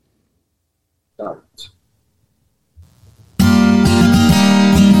Got it.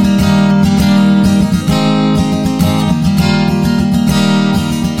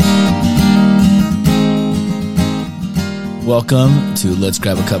 Welcome to Let's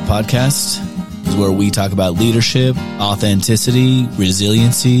Grab a Cup podcast. This is where we talk about leadership, authenticity,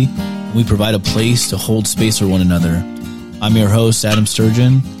 resiliency. We provide a place to hold space for one another. I'm your host, Adam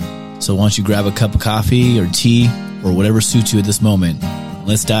Sturgeon. So why don't you grab a cup of coffee or tea or whatever suits you at this moment.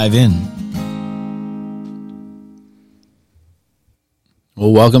 Let's dive in.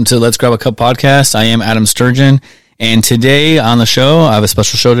 Well, welcome to Let's Grab a Cup podcast. I am Adam Sturgeon. And today on the show, I have a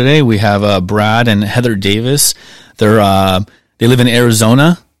special show today. We have Brad and Heather Davis. They live in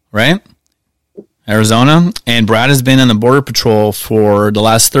Arizona, right? Arizona. And Brad has been on the Border Patrol for the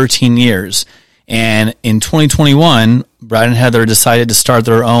last 13 years. And in 2021, Brad and Heather decided to start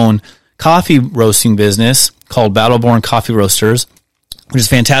their own coffee roasting business called Battleborn Coffee Roasters, which is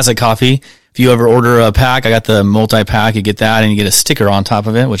fantastic coffee. If you ever order a pack, I got the multi-pack, you get that, and you get a sticker on top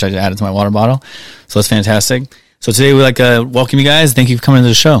of it, which I added to my water bottle. So that's fantastic. So today we'd like to welcome you guys. Thank you for coming to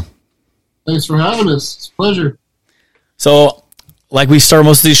the show. Thanks for having us. It's a pleasure. So like we start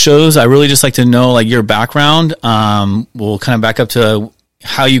most of these shows, I really just like to know like your background. We'll kind of back up to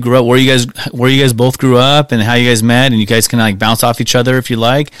how you grew up, where you guys both grew up and how you guys met, and you guys can like bounce off each other if you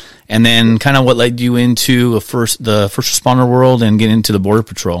like. And then kind of what led you into the first responder world and get into the Border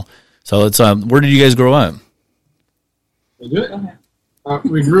Patrol. So it's where did you guys grow up? We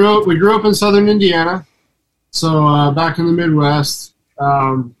grew up in southern Indiana. So back in the Midwest,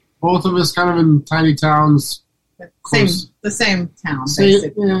 both of us kind of in tiny towns. The same town,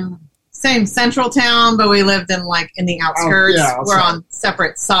 basically. Yeah. Same central town, but we lived in the outskirts. We're outside. on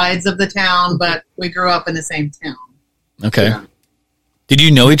separate sides of the town, but we grew up in the same town. Okay. Yeah. Did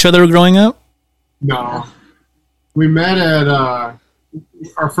you know each other growing up? No. We met at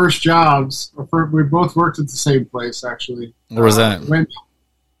our first jobs. We both worked at the same place, actually. Where was that?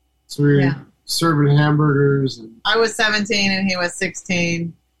 So we were serving hamburgers. And I was 17 and he was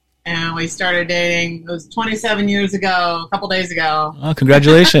 16. And we started dating. It was 27 years ago, a couple days ago. Oh,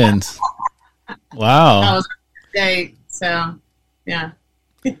 congratulations. Wow. That was our first date. So, yeah.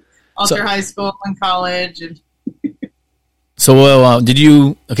 All through high school and college. And So, did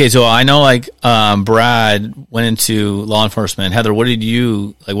you, okay, so I know Brad went into law enforcement. Heather, what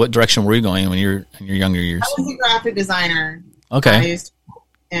direction were you going when you're in your younger years? I was a graphic designer. Okay. I used to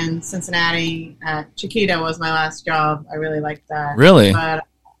in Cincinnati. Chiquita was my last job. I really liked that. Really? But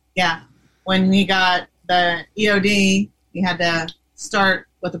yeah, when he got the EOD, he had to start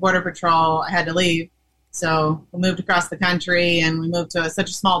with the Border Patrol. I had to leave. So we moved across the country, and we moved to such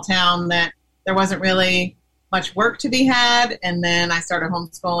a small town that there wasn't really much work to be had. And then I started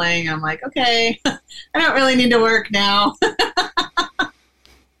homeschooling, and I'm like, okay, I don't really need to work now.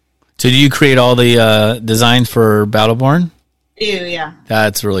 So do you create all the designs for Battleborn? Yeah.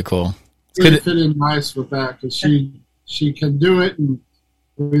 That's really cool. It fit in nice with that because she can do it. And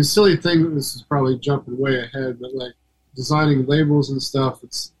I mean, silly thing, this is probably jumping way ahead, but like designing labels and stuff,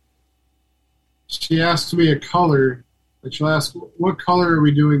 she asked me a color. Like she'll ask, what color are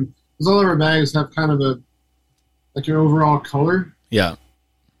we doing? Because all of our bags have kind of an overall color. Yeah.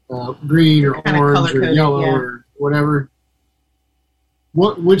 Green or kind orange or yellow or whatever.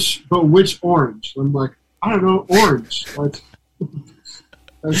 Which orange? I'm like, I don't know, orange. Like,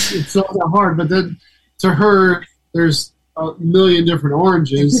 it's not that hard. But then to her, there's a million different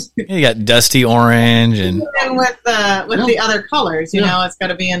oranges. Yeah, you got dusty orange and with the other colors, you know, it's got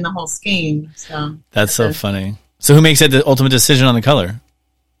to be in the whole scheme. So that's so funny. So who makes the ultimate decision on the color?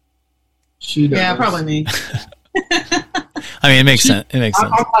 She does. Yeah, probably me. I mean, it makes sense. It makes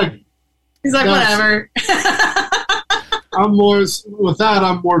sense. He's like, whatever. I'm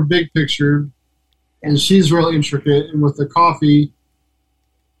more big picture, and she's real intricate. And with the coffee,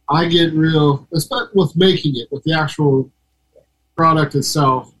 I get real, especially with making it, with the actual product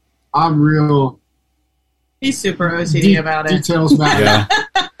itself, I'm real. He's super OCD about it. Details matter.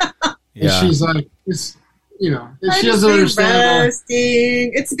 Yeah. And she's like, it's, she I doesn't understand.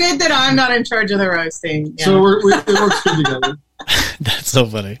 Roasting. It's good that I'm not in charge of the roasting. Yeah. So it works good together. That's so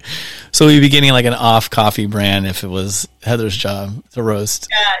funny. So we'd be getting like an off coffee brand if it was Heather's job to roast.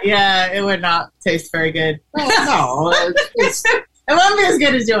 Yeah, it would not taste very good. No, it's it wouldn't be as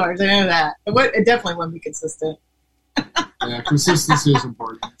good as yours. I know that. It definitely wouldn't be consistent. Yeah, consistency is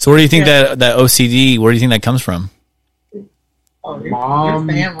important. So where do you think that OCD, where do you think that comes from? Oh, Mom,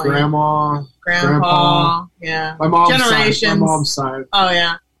 your family. grandma, Grandpa, yeah. My mom's Generations. side. My mom's side. Oh,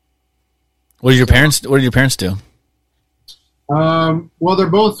 yeah. What did your parents do? Well, they're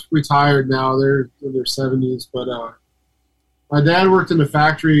both retired now. They're in their 70s, but My dad worked in a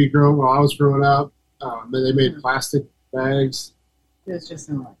factory while I was growing up. They made plastic bags. He was just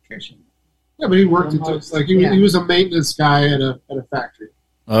an electrician. Yeah, but he worked he was a maintenance guy at a factory.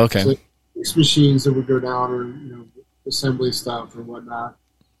 Oh, okay. So fix machines that would go down, or assembly stuff or whatnot.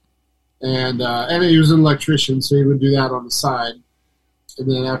 And he was an electrician, so he would do that on the side. And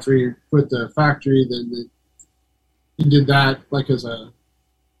then after he quit the factory, he did that like as a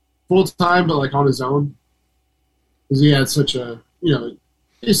full time, but like on his own, because he had such a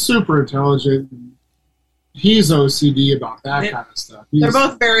he's super intelligent. And he's OCD about that kind of stuff. They're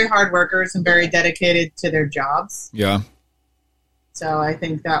both very hard workers and very dedicated to their jobs. Yeah. So I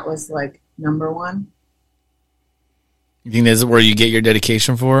think that was like number one. You think this is where you get your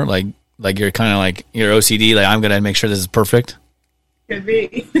dedication for? Like you're kind of like your OCD. Like, I'm gonna make sure this is perfect. Could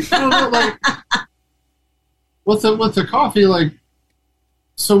be. With the coffee, like,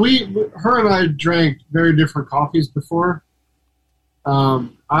 so her and I drank very different coffees before.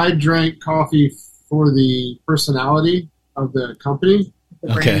 I drank coffee for the personality of the company.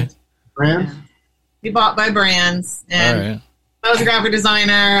 Okay. Brand. Yeah. We bought by brands, and all right. I was a graphic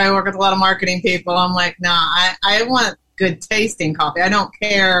designer. I work with a lot of marketing people. I'm like, nah, I want good tasting coffee. I don't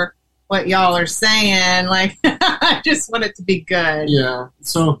care what y'all are saying. Like, I just want it to be good. Yeah.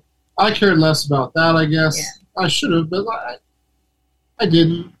 So I cared less about that, I guess. Yeah. I should have, but I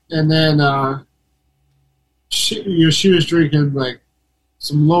didn't. And then she was drinking like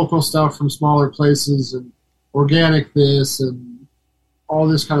some local stuff from smaller places and organic this and all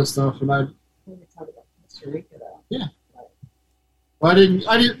this kind of stuff. And I yeah. Well, I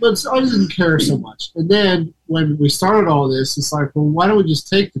didn't care so much. And then when we started all this, it's like, well, why don't we just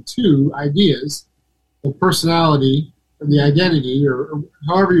take the two ideas, the personality or the identity, or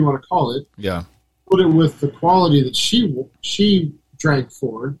however you want to call it, yeah, put it with the quality that she drank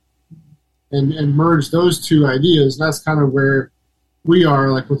for, and merge those two ideas. And that's kind of where we are,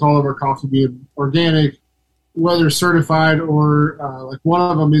 like with all of our coffee being organic, whether certified or like one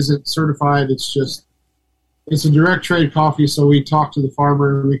of them isn't certified. It's a direct trade coffee, so we talk to the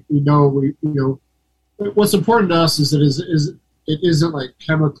farmer. We know what's important to us is it isn't like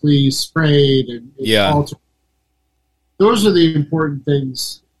chemically sprayed and altered. Those are the important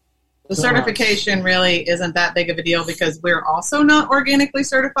things. The certification really isn't that big of a deal because we're also not organically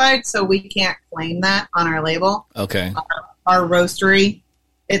certified, so we can't claim that on our label. Okay. Our roastery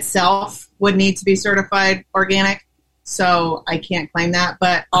itself would need to be certified organic. So I can't claim that,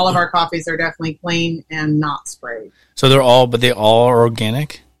 but all of our coffees are definitely clean and not sprayed. So they all are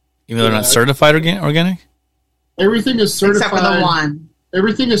organic, even though they're not certified organic. Everything is certified. Except for the one.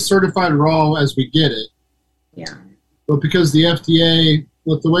 Everything is certified raw as we get it. Yeah. But because the FDA,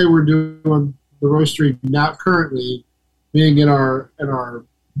 with the way we're doing the roastery, not currently being in our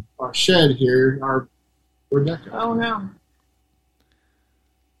shed here, where'd that go? Oh no.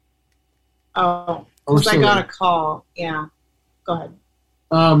 Oh. Because I got a call. Yeah. Go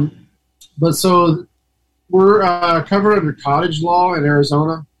ahead. But so we're covered under cottage law in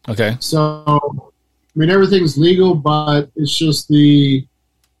Arizona. Okay. So, I mean, everything's legal, but it's just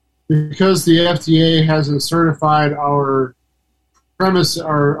because the FDA hasn't certified our premise,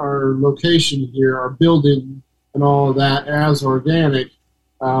 our location here, our building and all of that as organic,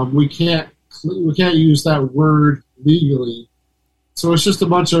 we can't use that word legally. So it's just a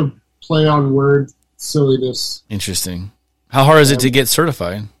bunch of play on word silliness. Interesting. How hard is it to get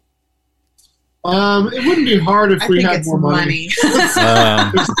certified? It wouldn't be hard if we had more money.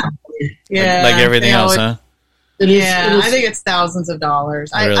 Yeah, like everything else, huh? I think it's thousands of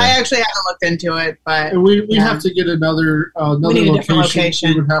dollars. Really? I actually haven't looked into it, but and we have to get another location.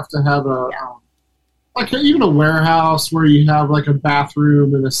 We would have to have even a warehouse where you have like a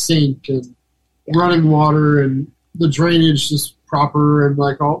bathroom and a sink and running water and the drainage is proper and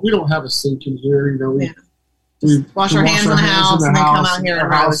like all. We don't have a sink in here, we wash our hands in the house and then come out here. Our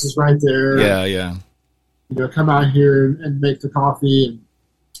house is right there. Yeah. Come out here and make the coffee,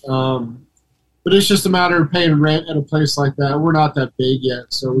 and but it's just a matter of paying rent at a place like that. We're not that big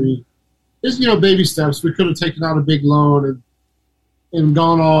yet, so it's baby steps. We could have taken out a big loan and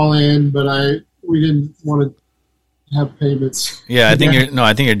gone all in, but we didn't want to have payments. Yeah, I think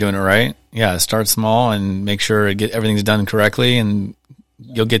you're doing it right. Yeah, start small and make sure everything's done correctly, and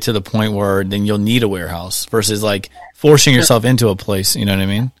you'll get to the point where then you'll need a warehouse versus like forcing yourself into a place. You know what I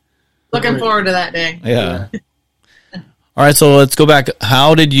mean? Looking forward to that day. Yeah. All right, so let's go back.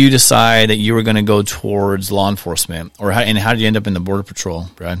 How did you decide that you were going to go towards law enforcement, and how did you end up in the Border Patrol,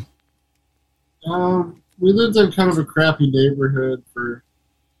 Brad? We lived in kind of a crappy neighborhood for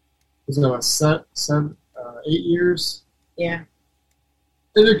 8 years. Yeah.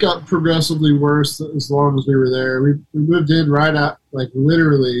 And it got progressively worse as long as we were there. We moved in right at, like,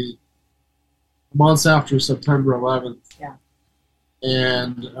 literally months after September 11th. Yeah.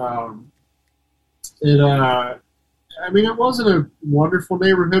 And it wasn't a wonderful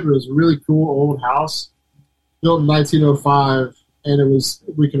neighborhood, but it was a really cool old house built in 1905, and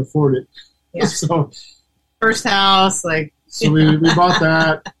we could afford it. Yeah. So first house, like. So we bought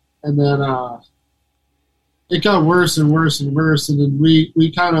that, and then it got worse and worse and worse, and then we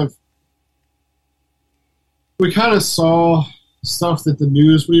kind of saw stuff that the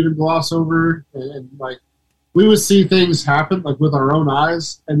news would even gloss over, and like we would see things happen like with our own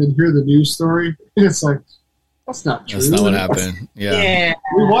eyes, and then hear the news story, and it's like that's not true. That's not what happened. Yeah.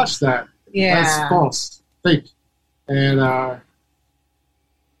 We watched that. Yeah, that's false, fake, and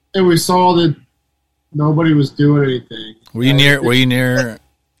we saw that nobody was doing anything. Were you near?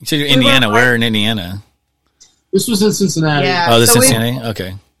 You said you're Indiana. Where in Indiana? This was in Cincinnati. Yeah. Oh, Cincinnati?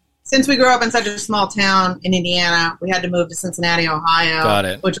 Okay. Since we grew up in such a small town in Indiana, we had to move to Cincinnati, Ohio. Got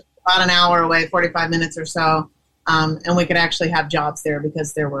it. Which was about an hour away, 45 minutes or so. And we could actually have jobs there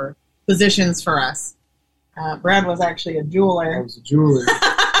because there were positions for us. Brad was actually a jeweler. I was a jeweler.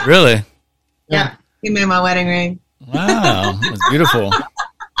 Really? Yeah. He made my wedding ring. Wow. That's beautiful.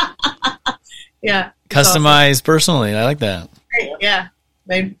 Yeah. Customized personally. I like that. Great. Yeah.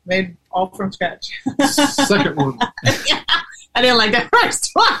 Made all from scratch. Second one. Yeah. I didn't like that first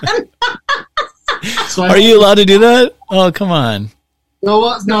one. So Are you allowed to do that? Oh, come on.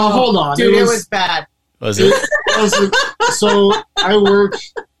 No, hold on. Dude, it was bad. Was it? So I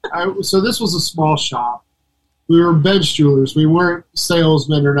worked. So this was a small shop. We were bench jewelers. We weren't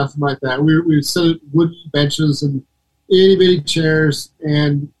salesmen or nothing like that. We would sit at wooden benches and itty bitty chairs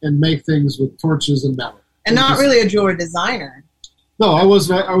and make things with torches and metal. And not really a jeweler designer. No, I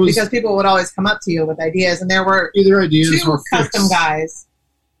wasn't. I was because people would always come up to you with ideas, and there were either ideas two or custom fixed. guys.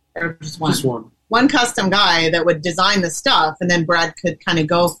 Or just one. Just one. One custom guy that would design the stuff, and then Brad could kind of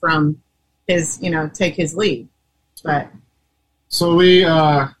go from his, take his lead. But so we,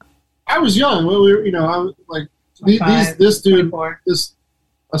 I was young. We were, I was like this dude. 24.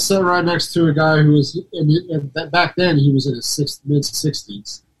 I sat right next to a guy who was back then he was in his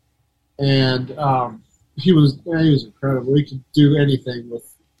mid-60s, and he was incredible. He could do anything with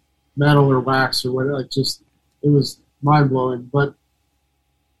metal or wax or whatever. It was mind blowing. But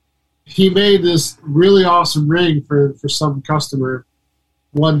he made this really awesome ring for some customer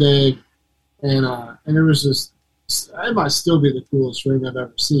one day, and it was just, it might still be the coolest ring I've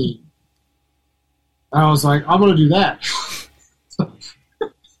ever seen. I was like, I'm going to do that.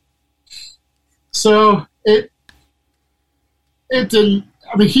 So it didn't.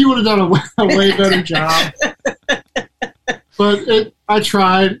 I mean, he would have done a way better job. But I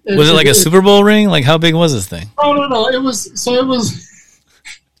tried. Was it like a Super Bowl ring? Like, how big was this thing? Oh no! It was. So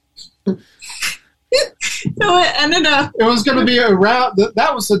it ended up. It was going to be a round.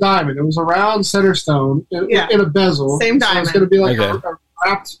 That was the diamond. It was a round center stone in a bezel. Same diamond. So it was going to be like a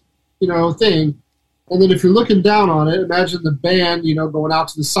wrapped, thing. And then if you're looking down on it, imagine the band, going out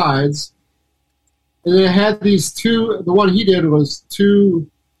to the sides. And then it had these two. The one he did was two.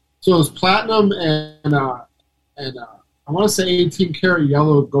 So it was platinum and I want to say 18 karat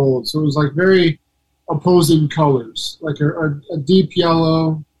yellow gold. So it was like very opposing colors, like a deep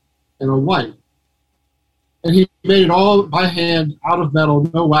yellow and a white. And he made it all by hand, out of metal,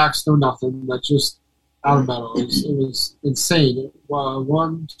 no wax, no nothing. That's just out of metal. It was insane.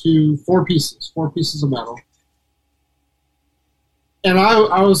 1, 2, 4 pieces of metal. And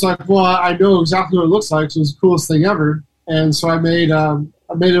I was like, well, I know exactly what it looks like. So it was the coolest thing ever. And so I made a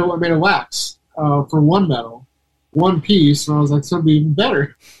wax for one metal, one piece, and I was like, it's gonna be even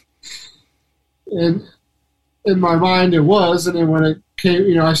better. And in my mind, it was. And then when it came,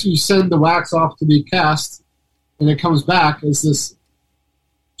 you send the wax off to be cast, and it comes back as this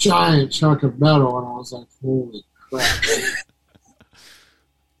giant chunk of metal, and I was like, holy crap!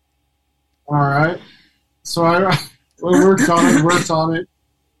 All right, so I worked on it,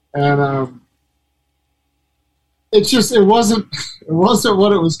 and it wasn't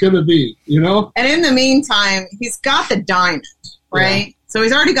what it was going to be, And in the meantime, he's got the diamond, right? Yeah. So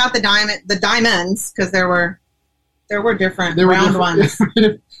he's already got the diamonds, because there were different round ones.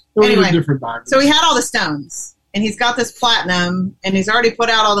 Anyway, different diamonds. So he had all the stones, and he's got this platinum, and he's already put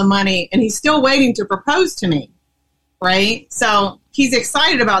out all the money, and he's still waiting to propose to me, right? So he's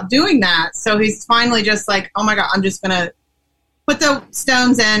excited about doing that. So he's finally just like, oh my God, I'm just going to put the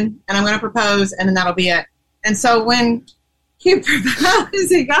stones in, and I'm going to propose, and then that'll be it. And so when he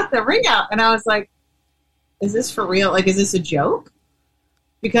proposed, he got the ring out, and I was like, is this for real? Like, is this a joke?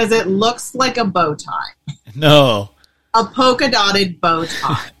 Because it looks like a bow tie. No. a polka dotted bow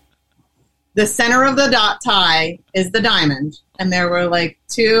tie. The center of the dot tie is the diamond, and there were like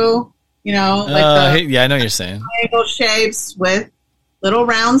two, like I know what you're saying. triangle shapes with little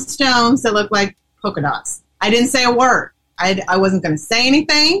round stones that look like polka dots. I didn't say a word. I wasn't going to say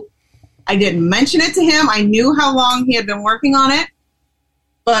anything. I didn't mention it to him. I knew how long he had been working on it.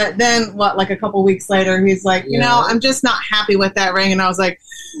 But then, like a couple weeks later, he's like, I'm just not happy with that ring. And I was like,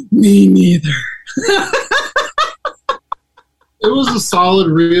 me neither. It was a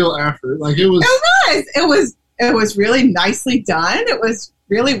solid, real effort. Like it was nice. It was really nicely done. It was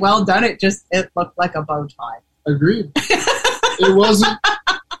really well done. It looked like a bow tie. Agreed. It wasn't.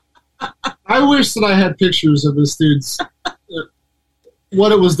 I wish that I had pictures of this dude's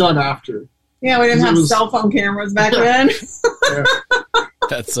what it was done after. Yeah, we didn't have cell phone cameras back then. Yeah.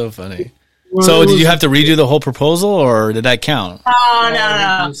 That's so funny. Well, so did you have to redo the whole proposal, or did that count? Oh,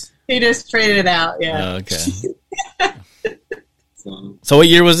 no. He just traded it out, yeah. Oh, okay. So what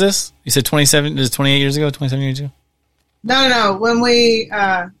year was this? You said 27, this is 28 years ago, 27 years ago? No. When we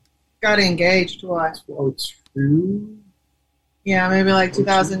got engaged, what? 2002? Yeah, maybe like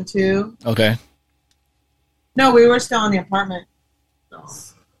 2002. Okay. No, we were still in the apartment. No.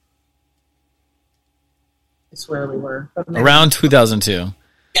 I swear we were. Around 2002.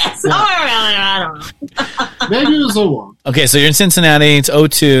 Yes. Yeah. I don't know. Maybe it was 01. Okay, so you're in Cincinnati. It's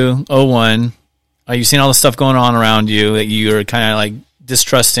 02, 01. Are you seeing all the stuff going on around you that you're kind of like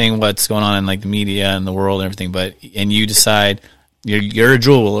distrusting what's going on in like the media and the world and everything? And you decide you're a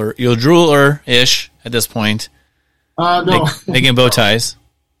jeweler-ish at this point. No. Making bow ties.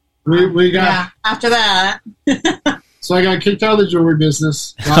 We got... Yeah, after that. So I got kicked out of the jewelry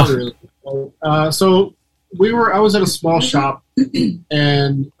business. Not really. So I was at a small shop,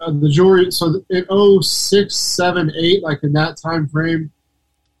 and the jewelry, so in 06, 7, 8, like in that time frame,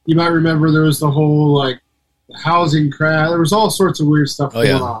 you might remember there was the whole like housing crash. There was all sorts of weird stuff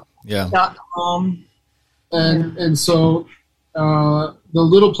going on. Yeah. And so the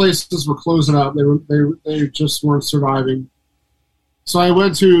little places were closing up. They just weren't surviving. So I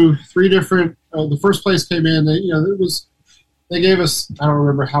went to 3 different. The first place came in. They gave us, I don't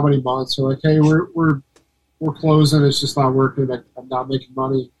remember how many months. They're like, hey, we're closing. It's just not working. I'm not making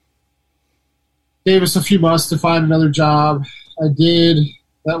money. Gave us a few months to find another job. I did.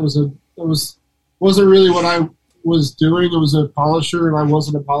 That wasn't really what I was doing. It was a polisher, and I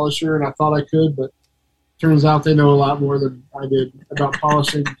wasn't a polisher, and I thought I could, but turns out they know a lot more than I did about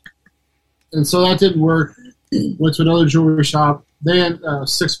polishing. And so that didn't work. Went to another jewelry shop. Then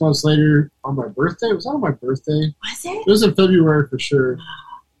 6 months later, on my birthday, was that on my birthday? Was it? It was in February for sure.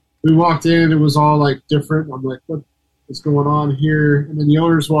 We walked in, it was all like different. I'm like, what is going on here? And then the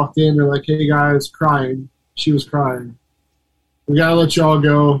owners walked in, they're like, hey guys, crying. She was crying. We gotta let you all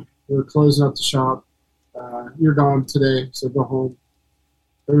go. We're closing up the shop. You're gone today, so go home.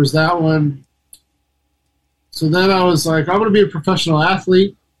 There was that one. So then I was like, I'm gonna be a professional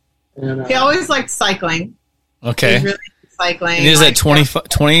athlete. And he always liked cycling. Okay. He really liked cycling. And is that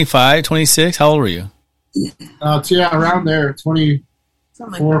 25, 26? How old were you? Yeah, around there,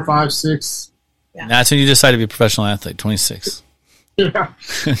 24, 5, 6. Yeah. That's when you decided to be a professional athlete, 26. Yeah.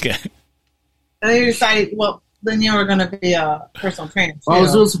 Okay. And then you decided, then you were going to be a personal trainer. I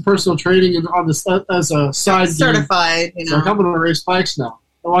was doing some personal training on this as a side certified, gig. Like, I'm going to race bikes now.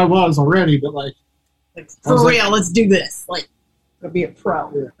 Oh, I was already, but like for real, let's do this. Like, going to be a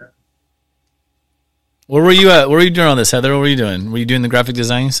pro. Yeah. Where were you at? What were you doing on this, Heather? What were you doing? Were you doing the graphic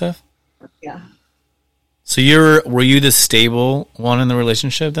design stuff? Yeah. So were you the stable one in the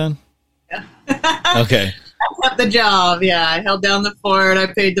relationship then? Yeah. Okay. I kept the job. Yeah, I held down the fort. I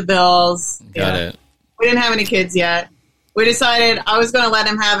paid the bills. Got it. We didn't have any kids yet. We decided I was going to let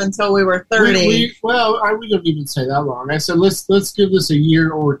him have until we were 30. We didn't even say that long. I said let's give this a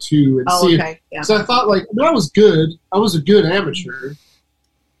year or two and see. Okay. Yeah. So I thought I was good. I was a good amateur,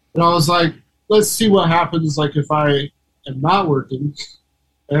 and I was like, let's see what happens. Like if I am not working,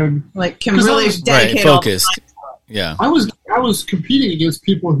 and like can really dedicate focused. Yeah. I was competing against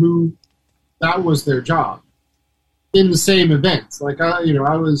people who that was their job in the same event. Like I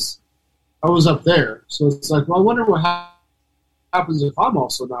was up there. So it's like, well, I wonder what happens if I'm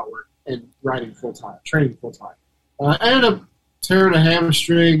also not working and riding full time, training full time. I ended up tearing a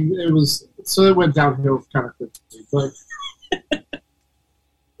hamstring. It went downhill kind of quickly, but it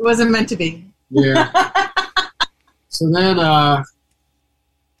wasn't meant to be. Yeah. So then,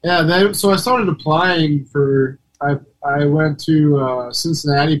 so I started applying for. I went to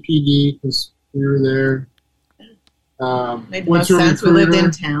Cincinnati PD because we were there. Made the most sense. We lived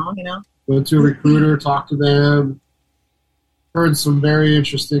in town, Went to a recruiter, talked to them, heard some very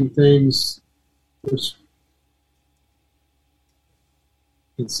interesting things, which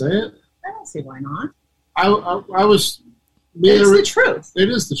can say it. I don't see why not. I was. It's the truth. It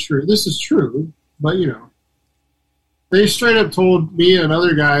is the truth. This is true, but they straight up told me and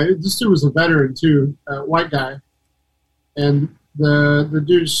another guy. This dude was a veteran too, a white guy, and the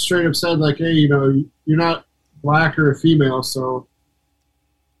dude straight up said like, "Hey, you're not black or a female, so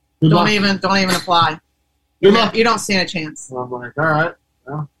don't even apply. You don't stand a chance." And I'm like, all right.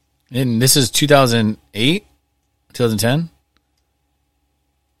 Well. And this is 2008, 2010.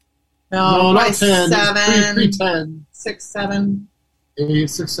 No, not 10. 7, Pre-10. 6, 7. 8,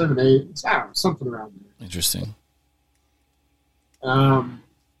 6, 7, 8. It's, something around there. Interesting.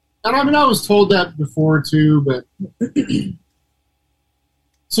 And I mean, I was told that before too, but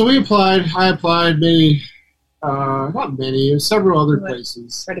so we applied. I applied not many, several other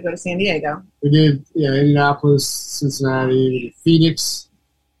places. Tried to go to San Diego. We did, Indianapolis, Cincinnati, we did Phoenix.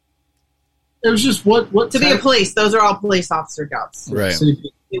 It was just what to be a police. Those are all police officer jobs. Right.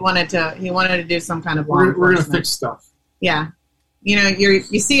 He wanted to do some kind of law We're going to enforcement. fix stuff. Yeah. You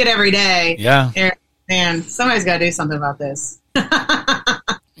see it every day. Yeah. And somebody's got to do something about this.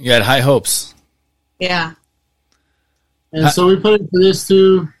 You had high hopes. Yeah. And so we put into this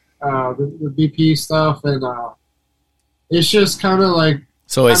too, the BP stuff, and it's just kind of like.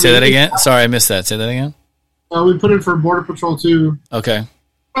 So wait, say that again. Sorry, I missed that. Say that again. We put in for Border Patrol too. Okay.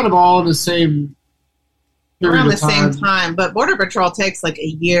 Kind of all in the same period around the of time. same time, but Border Patrol takes like a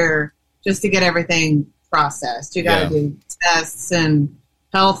year just to get everything processed. You got to do tests and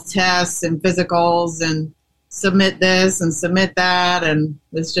health tests and physicals and submit this and submit that, and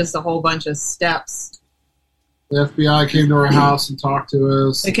it's just a whole bunch of steps. The FBI came to our house and talked to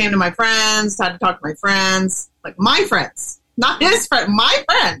us. They came to my friends, had to talk to my friends, like my friends, not his friends, my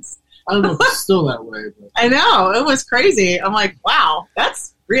friends. I don't know if it's still that way. But. I know, it was crazy. I'm like, wow,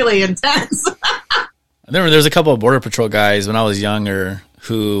 that's really intense. I remember there was a couple of Border Patrol guys when I was younger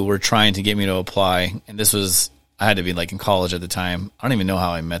who were trying to get me to apply, and this was, I had to be like in college at the time. I don't even know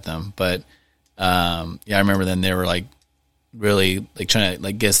how I met them, but I remember then they were like really like trying to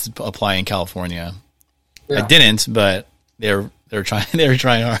like apply in California. Yeah. I didn't, but they were trying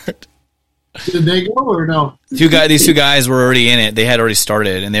hard. Did they go or no? These two guys were already in it. They had already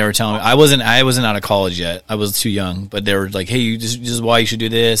started, and they were telling me I wasn't out of college yet. I was too young, but they were like, "Hey, this is why you should do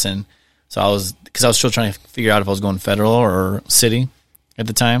this." And so I was still trying to figure out if I was going federal or city at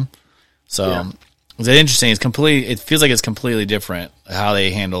the time. So it's interesting. It feels like it's completely different how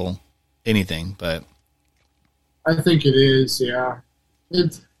they handle anything, but I think it is. Yeah,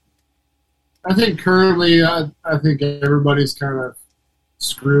 I think currently, I think everybody's kind of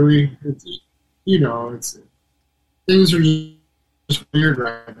screwy. It's things are just weird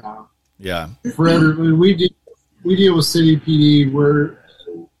right now. Yeah. Forever, we deal with city PD. Where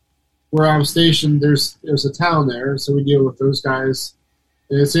I'm stationed, there's a town there, so we deal with those guys.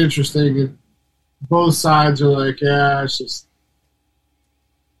 And it's interesting. And both sides are like, yeah, it's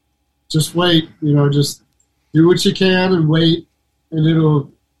just wait. Just do what you can and wait, and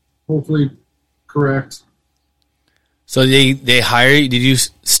it'll hopefully correct. So they hire you. Did you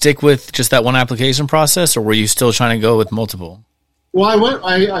stick with just that one application process, or were you still trying to go with multiple? Well, I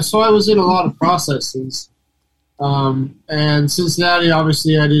was in a lot of processes, and Cincinnati,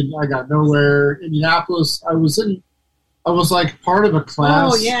 obviously, I got nowhere. Indianapolis, I was like part of a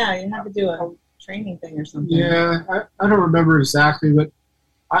class. Oh yeah, you have to do a training thing or something. Yeah, I don't remember exactly, but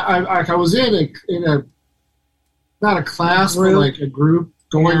I was in a not a class, but like a group.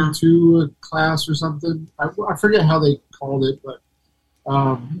 Going to a class or something. I forget how they called it, but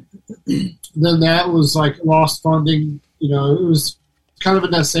then that was like lost funding. It was kind of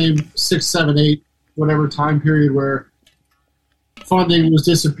in that same 6, 7, 8, whatever time period where funding was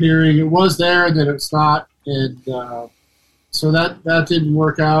disappearing. It was there, and then it's not. And so that didn't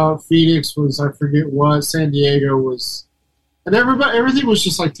work out. Phoenix was, I forget what. San Diego was. And everything was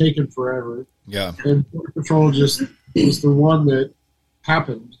just like taking forever. Yeah. And Border Patrol just was the one that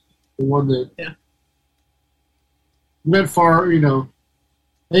happened, the one that went far, hey,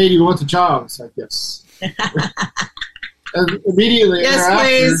 do you want the job? It's like, yes. And immediately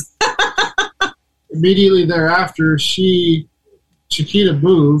thereafter, Chiquita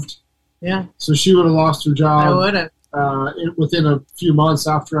moved. Yeah. So she would have lost her job. I would have. Within a few months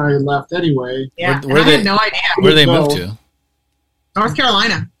after I left anyway. Yeah, I had no idea. Where they moved to? North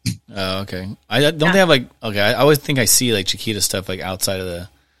Carolina. Oh, okay. They have like, okay, I always think I see like Chiquita stuff like outside of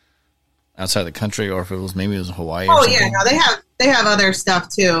the country, or if it was Hawaii. Oh or something. yeah, no, they have other stuff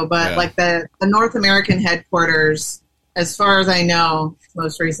too, but like the North American headquarters, as far as I know,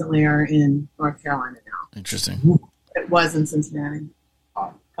 most recently are in North Carolina now. Interesting. It was in Cincinnati.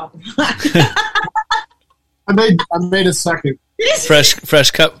 I made a second.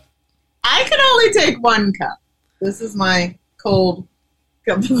 Fresh cup. I can only take one cup. This is my cold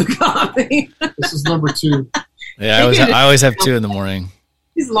cup of coffee. This is number 2. Yeah, I always have 2 in the morning.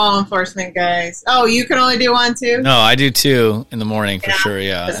 These law enforcement guys. Oh, you can only do 1 too? No, I do 2 in the morning for sure.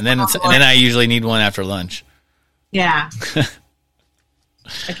 Yeah, and then I usually need 1 after lunch. Yeah.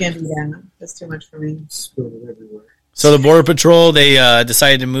 I can't do that. That's too much for me. Spilled it everywhere. So the Border Patrol, they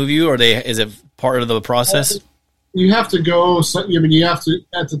decided to move you, or is it part of the process? You have to go. I mean, you have to.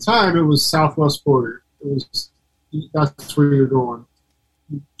 At the time, it was Southwest Border. That's where you're going.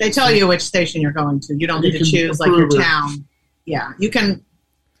 They tell you which station you're going to. You don't need to choose like your town. Yeah, you can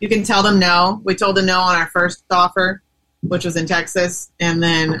tell them no. We told them no on our first offer, which was in Texas, and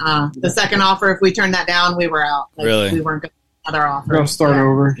then the second offer, if we turned that down, we were out. Really? We weren't going to another offer. You're gonna start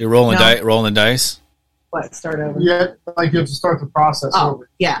over. You're rolling the dice. What? Start over? Yeah, like you have to start the process over.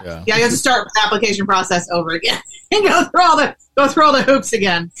 Yeah. You have to start the application process over again and go through all the hoops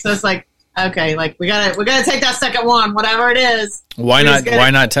again. So it's like, okay, like we gotta take that second one, whatever it is. Why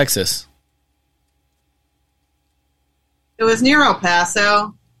not Texas? It was near El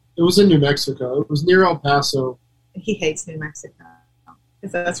Paso. It was in New Mexico. It was near El Paso. He hates New Mexico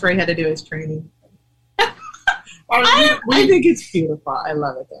because that's where he had to do his training. I think it's beautiful. I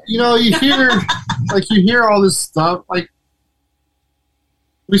love it there. You know, you hear all this stuff. Like,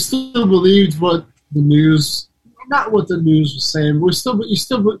 we still believed what the news, not what the news was saying. But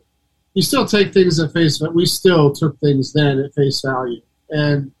you still take things at face value. We still took things then at face value.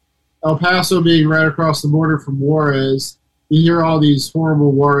 And El Paso being right across the border from Juarez, you hear all these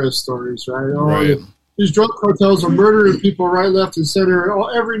horrible Juarez stories, right? Right. These drug cartels are murdering people right, left, and center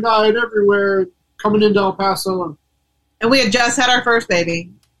every night, everywhere, coming into El Paso. And we had just had our first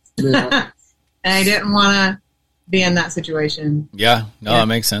baby. Yeah. And I didn't want to be in that situation. Yeah, no, that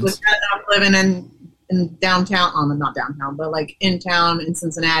makes sense. Living in downtown, not downtown, but like in town in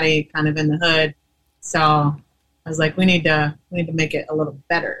Cincinnati, kind of in the hood. So I was like, we need to make it a little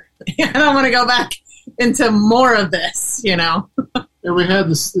better. I don't want to go back into more of this, you know. And we had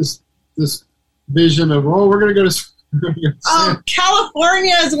this vision of, we're going to go to.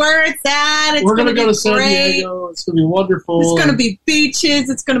 California is where it's at. We're going to go to San Diego. It's going to be wonderful. It's going to be beaches.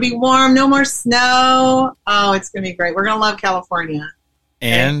 It's going to be warm. No more snow. Oh, it's going to be great. We're going to love California.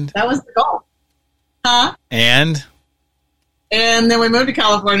 And that was the goal. Huh? And then we moved to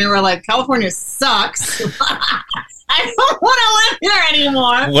California. We're like, California sucks. I don't want to live here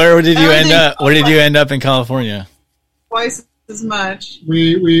anymore. Where did you end up? Where did you end up in California? Twice as much.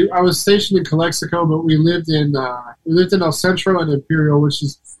 I was stationed in Calexico, but we lived in El Centro and Imperial, which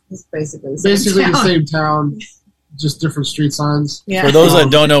is basically the same town, just different street signs. Yeah. For those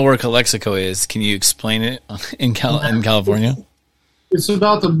that don't know where Calexico is, can you explain it in California? It's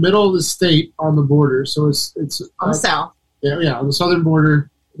about the middle of the state on the border, so it's on the south. Yeah, on the southern border,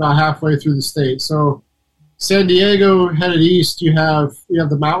 about halfway through the state. So San Diego headed east, you have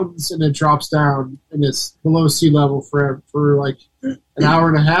the mountains, and it drops down, and it's below sea level for like an hour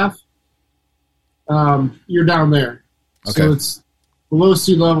and a half. You're down there, okay. So it's below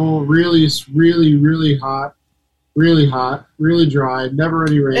sea level, really, really, really hot, really dry, never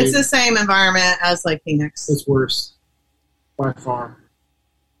any rain. It's the same environment as like Phoenix. It's worse by far.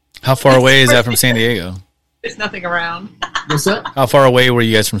 How far away is that from San Diego? There's nothing around. What's that? How far away were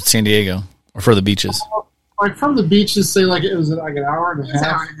you guys from San Diego, or for the beaches? Like from the beaches, say like it was like an hour and a half. An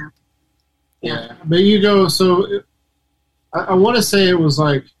hour and a half. Yeah. But you go, I want to say it was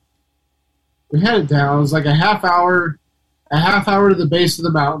like, we had it down. It was like a half hour to the base of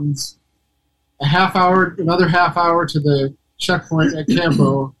the mountains, another half hour to the checkpoint at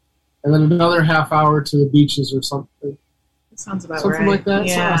Campo, and then another half hour to the beaches or something. That sounds about something right. like that.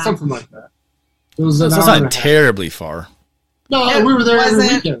 Yeah. Something like that. It was That's not terribly far. No, we were there every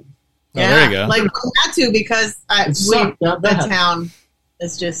weekend. Yeah, there you go. Like we had to because the town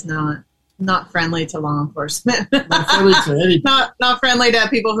is just not friendly to law enforcement. Not friendly to anything. Not friendly to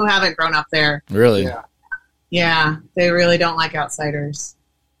people who haven't grown up there. Really? Yeah, they really don't like outsiders.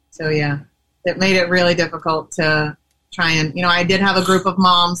 So yeah, it made it really difficult to try and I did have a group of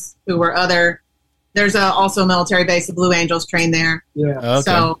moms who were There's also a military base, the Blue Angels train there. Yeah. Okay.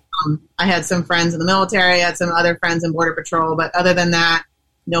 So I had some friends in the military. I had some other friends in Border Patrol. But other than that,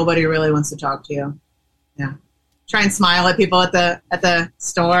 nobody really wants to talk to you. Yeah. Try and smile at people at the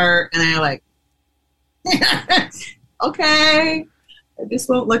store, and they're like, okay, I just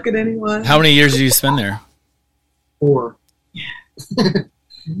won't look at anyone. How many years did you spend there? 4.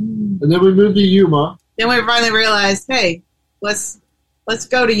 And then we moved to Yuma. Then we finally realized, hey, let's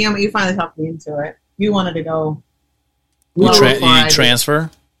go to Yuma. You finally talked me into it. You wanted to go. You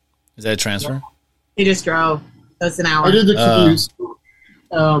transfer? Is that a transfer? He just drove. That's an hour. I did the commute.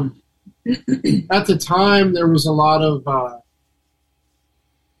 At the time, there was a lot of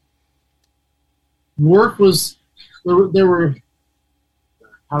work. There were.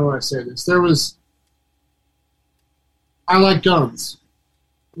 How do I say this? I like guns.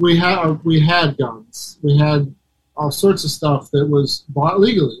 We had guns. We had all sorts of stuff that was bought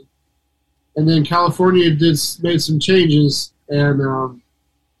legally, and then California made some changes, and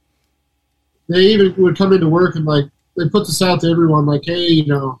they even would come into work and they put this out to everyone, like, hey,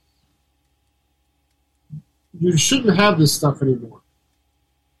 you shouldn't have this stuff anymore.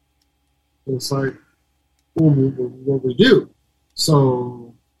 And it's like, well, what we do?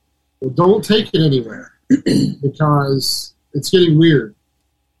 So, don't take it anywhere because it's getting weird.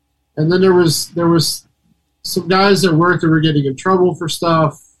 And then there was some guys at work that were getting in trouble for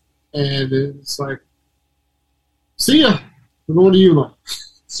stuff, and it's like, see ya, we're going to Yuma.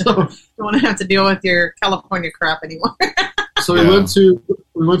 So don't want to have to deal with your California crap anymore. So we went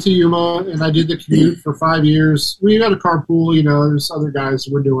to Yuma, and I did the commute for 5 years. We got a carpool, there's other guys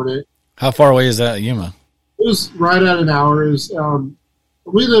that were doing it. How far away is that, Yuma? It was right at an hour.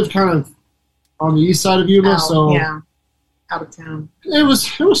 We live kind of on the east side of Yuma, out of town. It was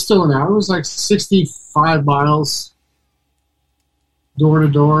still an hour. It was like 65 miles door to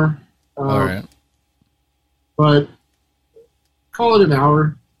door. All right. But call it an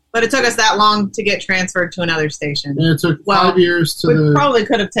hour. But it took us that long to get transferred to another station. And it took 5 years to probably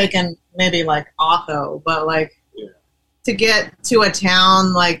could have taken maybe like Otho, but to get to a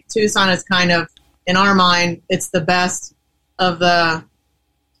town like Tucson is kind of, in our mind, it's the best of the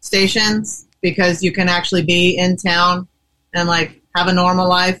stations because you can actually be in town and have a normal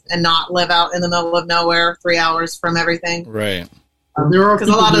life and not live out in the middle of nowhere 3 hours from everything. Right. Because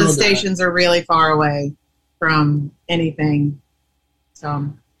a lot of the stations are really far away from anything.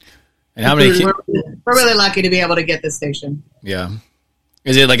 So. And how many? We're really lucky to be able to get this station. Yeah.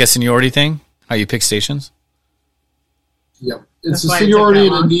 Is it like a seniority thing? How you pick stations? Yep. It's a seniority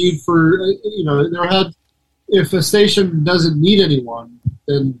and a need for, if a station doesn't need anyone,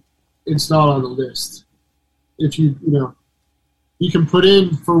 then it's not on the list. If you can put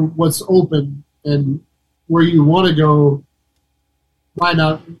in for what's open, and where you want to go might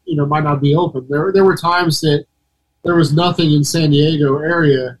not be open. There were times that there was nothing in San Diego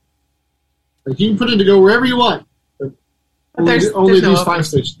area. Like, you can put in to go wherever you want, but only these 5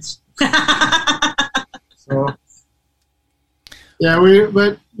 stations. So, yeah,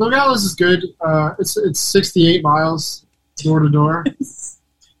 but Nogales is good. It's 68 miles door to door.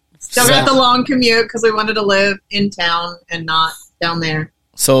 Still got the long commute because we wanted to live in town and not down there.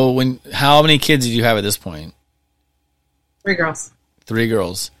 So how many kids did you have at this point? 3 girls. 3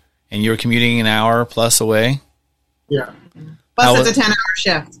 girls. And you were commuting an hour plus away? Yeah. Plus it's a 10-hour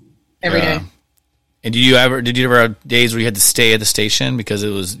shift every day. And did you ever have days where you had to stay at the station because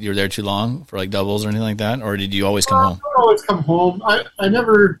you were there too long for doubles or anything like that? Or did you always come home? I don't always come home. I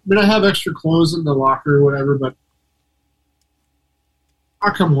never, I have extra clothes in the locker or whatever, but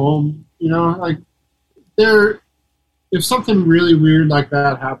I come home, if something really weird like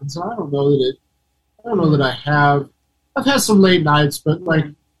that happens, I don't know that I have. I've had some late nights, but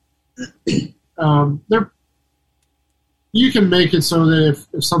you can make it so that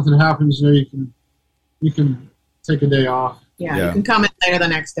if something happens, you can take a day off. Yeah, you can come in later the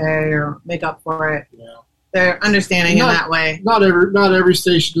next day or make up for it. Yeah. They're understanding in that way. Not every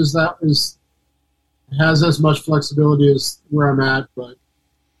station has as much flexibility as where I'm at, but.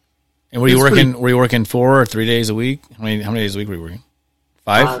 And were you working 4 or 3 days a week? How many days a week were you working?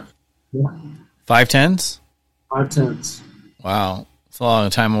 5? Yeah. 5 10s? 5 10s. Wow. It's a long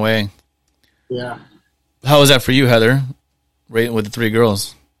time away. Yeah. How was that for you, Heather, with the 3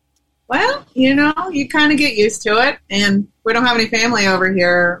 girls? Well, you kind of get used to it, and we don't have any family over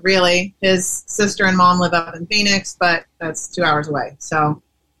here, really. His sister and mom live up in Phoenix, but that's 2 hours away. So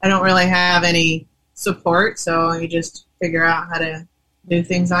I don't really have any support, so you just figure out how to do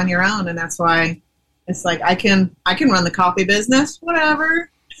things on your own, and that's why it's like I can run the coffee business, whatever.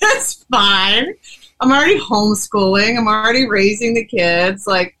 It's fine. I'm already homeschooling. I'm already raising the kids.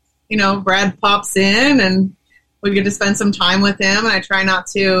 Brad pops in, and we get to spend some time with him, and I try not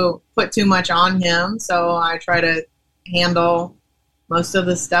to put too much on him, so I try to handle most of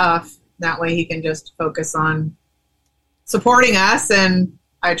the stuff. That way he can just focus on supporting us, and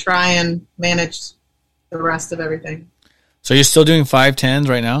I try and manage the rest of everything. So you're still doing 5 10s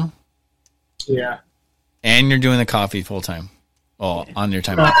right now? Yeah. And you're doing the coffee full time? Well, on your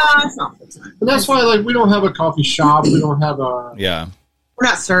time. It's not full time. And that's why, we don't have a coffee shop. We don't have a... Yeah. We're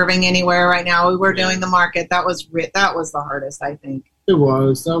not serving anywhere right now. We were doing the market. That was the hardest, I think. It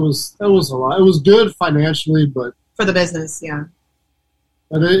was. That was a lot. It was good financially, but For the business, yeah.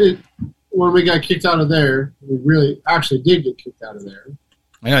 But when we got kicked out of there, we really actually did get kicked out of there.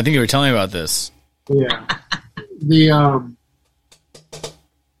 I know. I think you were telling me about this. Yeah.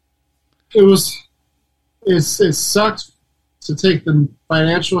 It sucked to take the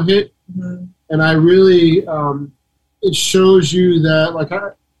financial hit, and I really it shows you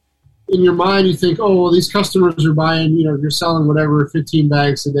that in your mind you think, oh well, these customers are buying, you're selling whatever 15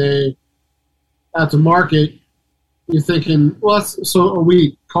 bags a day at the market. You're thinking, well, so a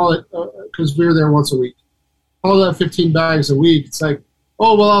week, call it, because we were there once a week. Call that 15 bags a week. It's like,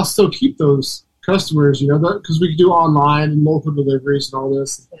 oh, well, I'll still keep those customers, because we can do online and local deliveries and all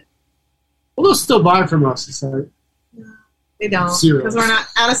this. Well, they'll still buy from us. It's like, they don't, because we're not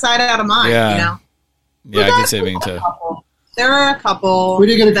out of sight, out of mind, Yeah, I can say being too. There are a couple we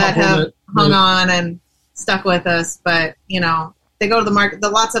did get a that couple have hung on and stuck with us, but, they go to the market.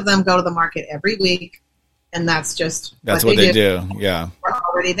 Lots of them go to the market every week. And that's what they do. Yeah. We're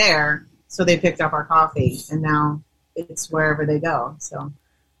already there. So they picked up our coffee and now it's wherever they go. So. All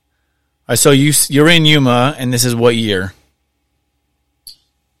right, so you're in Yuma, and this is what year?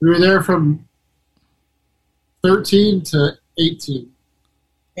 We were there from 13 to 18.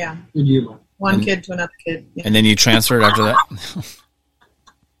 Yeah. In Yuma. One kid to another kid. Yeah. And then you transferred after that?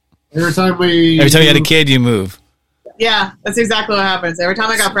 Every time you had a kid, you move. Yeah, that's exactly what happens. Every time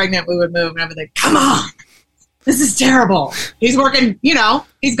I got pregnant, we would move and everything. Come on. This is terrible. He's working,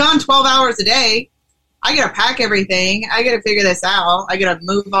 he's gone 12 hours a day. I got to pack everything. I got to figure this out. I got to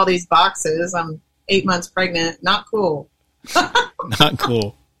move all these boxes. I'm 8 months pregnant. Not cool. Not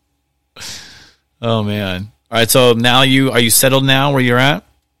cool. Oh, man. All right, so now are you settled now where you're at?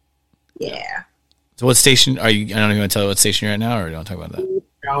 Yeah. So what station are you? I don't even want to tell you what station you're at now, or don't talk about that.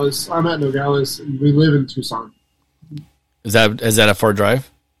 Nogales. I'm at Nogales. We live in Tucson. Is that a far drive?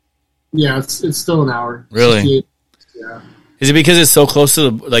 Yeah, it's still an hour. Really? Yeah. Is it because it's so close to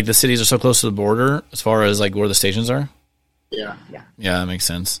the cities are so close to the border as far as where the stations are? Yeah. Yeah, that makes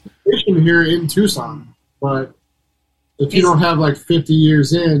sense. Station here in Tucson, but if you don't have 50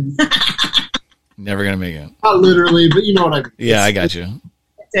 years in, never gonna make it. Not literally, but you know what I mean. Yeah, I got you.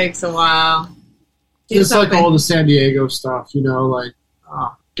 It takes a while. It's like all the San Diego stuff,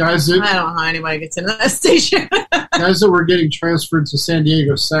 guys that I don't know how anybody gets into that station. guys that were getting transferred to San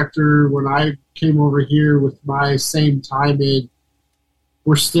Diego sector when I came over here with my same time in,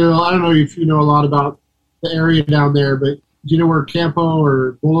 we're still, I don't know if you know a lot about the area down there, but do you know where Campo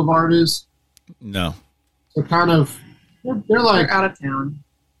or Boulevard is? No. So kind of, they're out of town.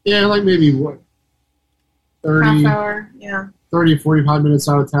 Yeah, maybe 30, half hour, yeah. 30, 45 minutes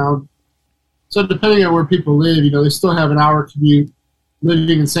out of town. So depending on where people live, they still have an hour commute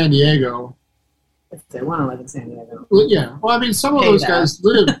living in San Diego. If they want to live in San Diego. Well, yeah. Well, I mean, some of those guys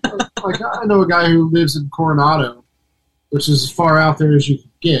live, I know a guy who lives in Coronado, which is as far out there as you can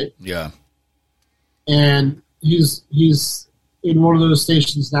get. Yeah. And he's in one of those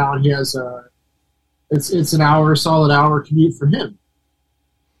stations now, and he has it's an solid hour commute for him.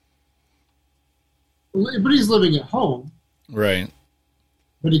 But he's living at home. Right.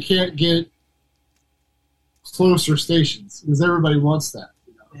 But he can't get closer stations because everybody wants that.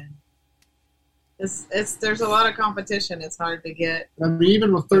 Yeah. There's a lot of competition. It's hard to get. I mean,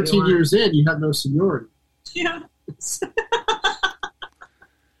 even with 13 years in, you have no seniority. Yeah.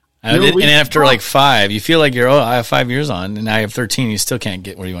 And after 5, you feel like I have 5 years on, and I have 13. You still can't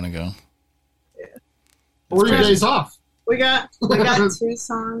get where you want to go. Yeah. 40 days off. We got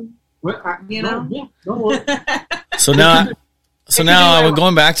Tucson. Yeah, don't worry. So now I was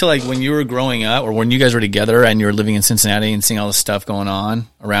going back to when you were growing up, or when you guys were together and you were living in Cincinnati and seeing all this stuff going on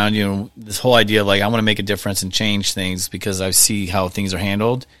around you. This whole idea of I want to make a difference and change things because I see how things are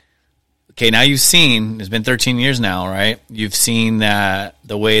handled. Okay, now you've seen, it's been 13 years now, right? You've seen that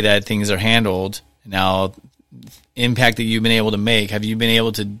the way that things are handled, now impact that you've been able to make. Have you been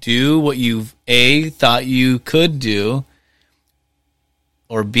able to do what you've thought you could do,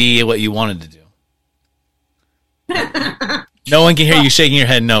 or B, what you wanted to do? No one can hear you shaking your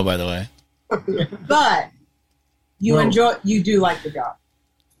head no, by the way. But you do like the job.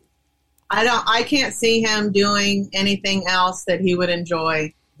 I can't see him doing anything else that he would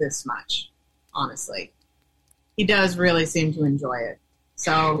enjoy this much, honestly. He does really seem to enjoy it.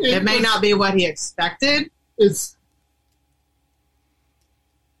 So it may not be what he expected. It's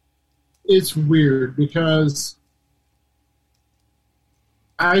weird because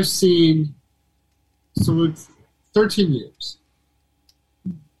I've seen, so it's 13 years.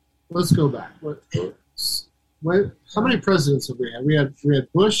 Let's go back. How many presidents have we had? We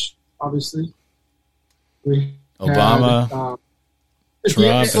had Bush, obviously. We Obama. Had,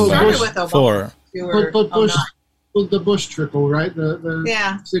 Trump so and started Bush, with Obama. Four. You were- but oh, Bush, no. well, the Bush trickle, right?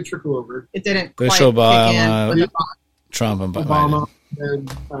 Yeah. They trickle over. It didn't Bush, quite Obama, kick in with Obama. Trump and Obama Biden.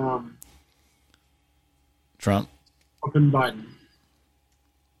 and Trump. Trump and Biden.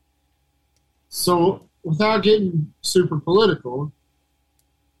 So, without getting super political,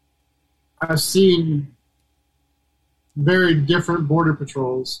 I've seen very different border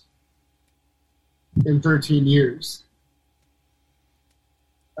patrols in 13 years.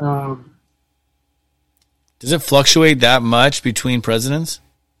 Does it fluctuate that much between presidents?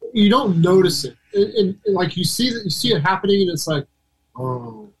 You don't notice it, and like you see it happening, and it's like,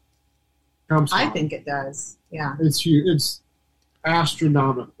 oh, Trump's I on. think it does. Yeah. It's huge. It's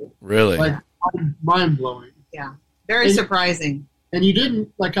astronomical, Really? like mind blowing. Yeah. Very And- surprising. And you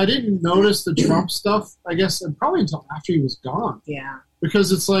didn't I didn't notice the Trump stuff, I guess, and probably until after he was gone, Yeah.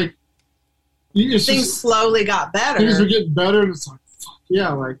 because it's like it's Things just slowly got better. things are getting better, and it's like, fuck yeah,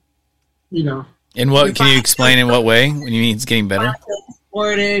 like, you know, In what? Can you explain in what way? When you mean it's getting better?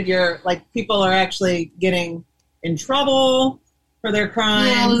 Supported, you're like people are actually getting in trouble for their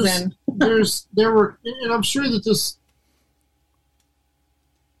crimes, Yeah, and there were, and I'm sure this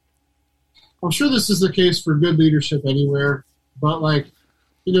is the case for good leadership anywhere, but like,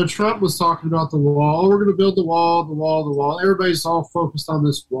 you know, Trump was talking about the wall. We're going to build the wall, the wall, the wall. Everybody's all focused on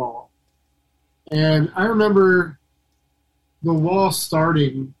this wall. And I remember the wall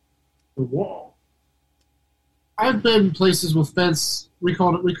starting, the wall. I've been places with fence. We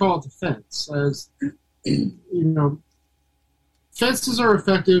call it the fence. As you know, fences are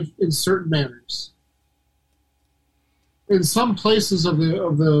effective in certain manners. In some places of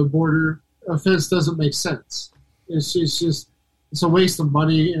the border, a fence doesn't make sense. It's a waste of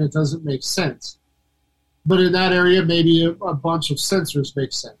money, and it doesn't make sense. But in that area, maybe a bunch of sensors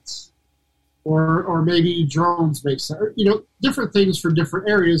make sense, or maybe drones make sense. Or, you know, different things for different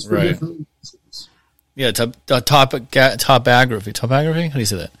areas for Right. different reasons. Yeah, topography. Topography? How do you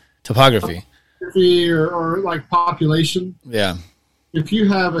say that? Topography. Or like population. Yeah. If you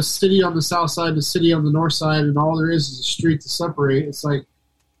have a city on the south side and a city on the north side, and all there is a street to separate, it's like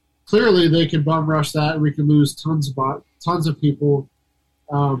clearly they can bum rush that, and we can lose tons of people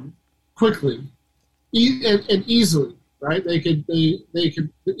quickly and easily. Right? They could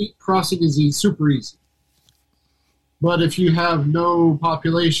crossing is super easy. But if you have no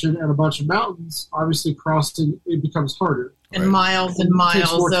population and a bunch of mountains, obviously crossing it becomes harder. and Right. miles and It takes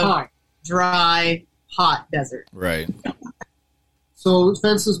miles more of time. dry, hot desert. Right. So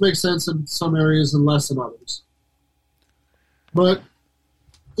fences make sense in some areas and less in others. But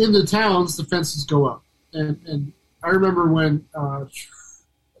in the towns, the fences go up. And I remember when,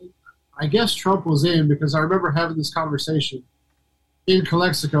 I guess Trump was in, because I remember having this conversation in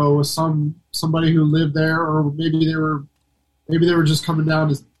Calexico with somebody who lived there, or maybe they were just coming down,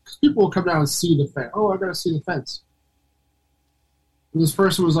 because people will come down and see the fence. Oh, I got to see the fence. And this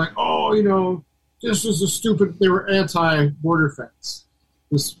person was like, oh, you know, this is a stupid, they were anti-border fence,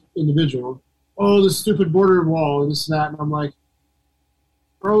 this individual. Oh, this stupid border wall, and this and that. And I'm like,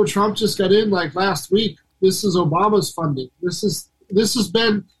 bro, Trump just got in like last week. This is Obama's funding. This has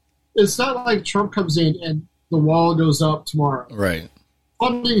been, it's not like Trump comes in and the wall goes up tomorrow. Right.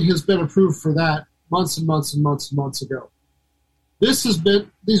 Funding has been approved for that months and months and months and months ago.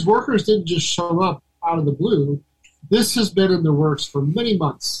 These workers didn't just show up out of the blue. This has been in the works for many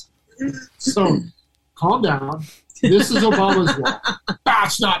months. So calm down. This is Obama's wall.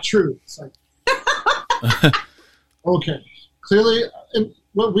 That's not true. It's like, okay. Clearly, and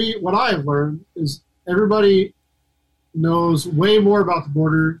what I have learned is everybody knows way more about the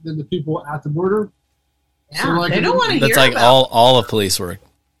border than the people at the border. Yeah, So, like, they don't want to hear That's like about. all of police work.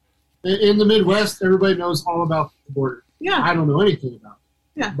 In the Midwest, everybody knows all about the border. Yeah, I don't know anything about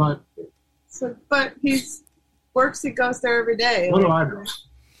it. Yeah. But so, but he goes there every day. what do Like, I know?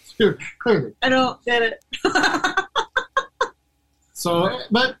 Clearly. I don't get it. So,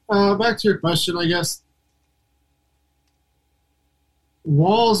 but back to your question, I guess.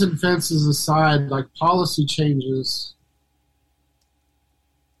 Walls and fences aside, like policy changes,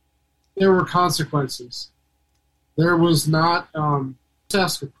 there were consequences. There was not. Let's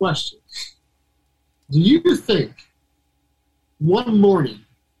ask a question. Do you think one morning,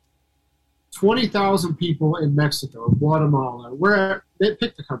 20,000 people in Mexico, Guatemala, where they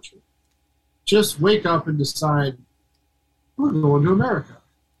pick the country, just wake up and decide, we're going to America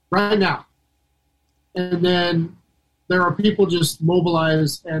right now? And then there are people just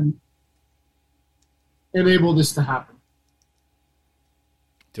mobilized and enable this to happen.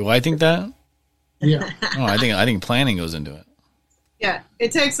 Do I think that? Yeah. Oh, I think planning goes into it. Yeah,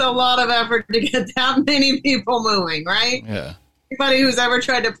 it takes a lot of effort to get that many people moving, right? Yeah. Anybody who's ever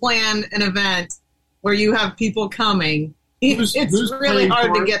tried to plan an event where you have people coming, it's really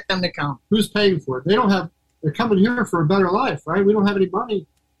hard to get them to come. Who's paying for it? They're coming here for a better life, right? We don't have any money.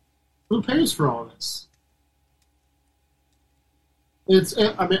 Who pays for all this?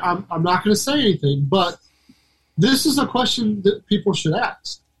 I'm not going to say anything, but this is a question that people should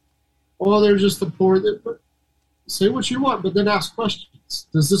ask. Oh, they're just the poor. Say what you want, but then ask questions.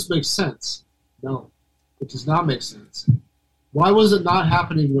 Does this make sense? No, it does not make sense. Why was it not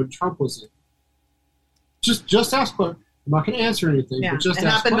happening when Trump was in? Just ask questions. I'm not going to answer anything, but just ask questions. It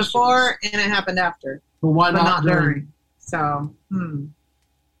happened before and it happened after. But why not during? So,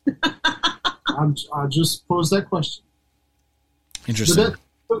 I just posed that question. Interesting.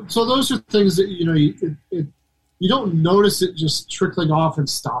 So those are things that, you don't notice it just trickling off and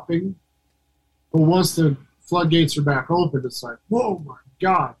stopping. But once the floodgates are back open, it's like, whoa, my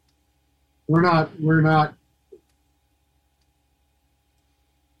God. We're not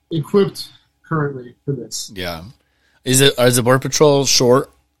equipped currently for this. Yeah. Is the Border Patrol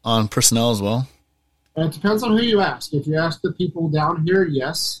short on personnel as well? It depends on who you ask. If you ask the people down here,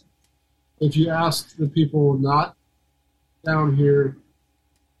 yes. If you ask the people not down here,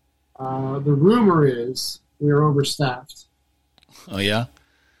 the rumor is we are overstaffed. Oh, yeah?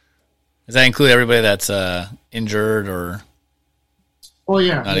 Does that include everybody that's injured or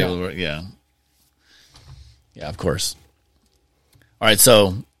yeah, not able to work? Yeah. Yeah, of course. All right,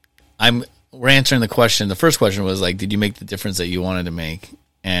 so we're answering the question. The first question was like, did you make the difference that you wanted to make?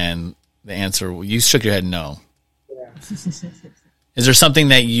 And the answer, you shook your head no. Yeah. Is there something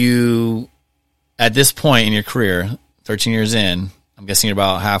that you, at this point in your career, 13 years in, I'm guessing you're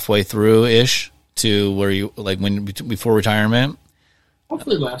about halfway through-ish to where you, like before retirement?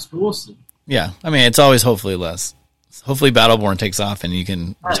 Hopefully less, but we'll see. Yeah, I mean, it's always hopefully less. Hopefully Battleborn takes off and you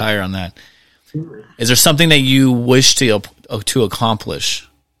can retire on that. Sure. Is there something that you wish to accomplish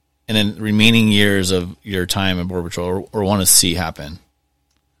in the remaining years of your time in Border Patrol or want to see happen?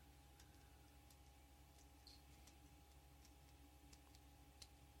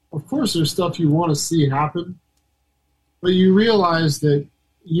 Of course, there's stuff you want to see happen, but you realize that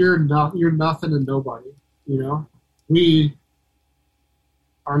you're nothing and nobody. We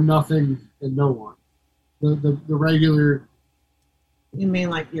are nothing and no one. The regular. You mean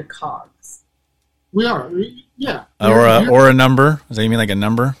like your cogs? We are, yeah. Or a number? Does that mean like a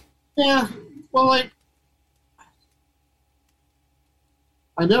number? Yeah. Well, like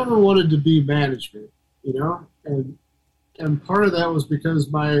I never wanted to be management, and part of that was because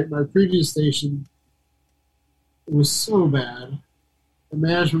my previous station was so bad. The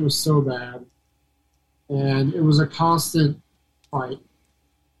management was so bad. And it was a constant fight.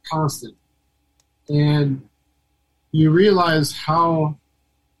 Constant. And you realize how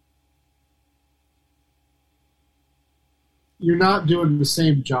you're not doing the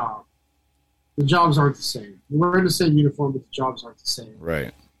same job. The jobs aren't the same. We're in the same uniform, but the jobs aren't the same.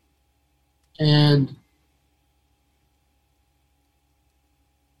 Right. And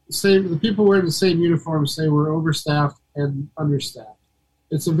the people wearing the same uniform say we're overstaffed and understaffed.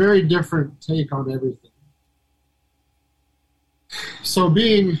 It's a very different take on everything. So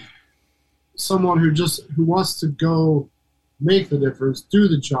being someone who wants to go make the difference, do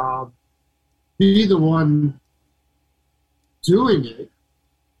the job, be the one doing it,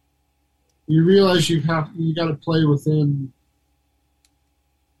 you realize you got to play within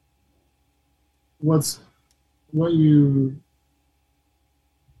what you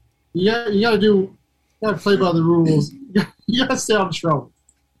got to play by the rules. You got to stay on track,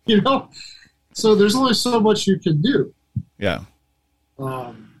 So there's only so much you can do. Yeah.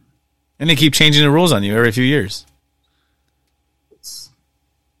 And they keep changing the rules on you every few years.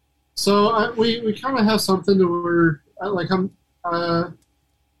 So we kind of have something that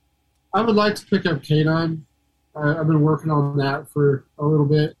I would like to pick up K9. I've been working on that for a little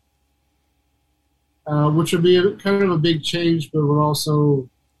bit, which would be kind of a big change, but would also,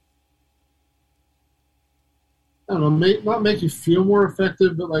 I don't know, not make you feel more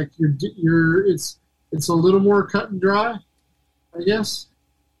effective, but like it's a little more cut and dry, I guess.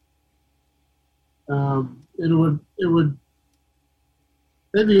 It would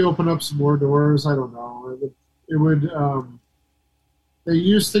maybe open up some more doors. I don't know. It would. They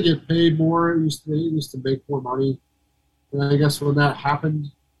used to get paid more. They used to make more money, and I guess when that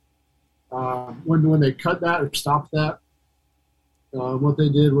happened, when they cut that or stopped that, what they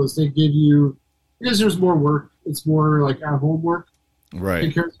did was they give you, because there's more work. It's more like at home work.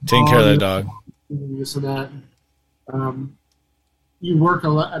 Right. Taking care of that dog. This and that. You work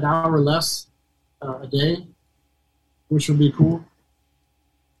an hour less a day, which would be cool.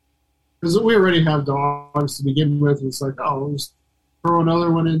 Because we already have dogs to begin with. It's like, throw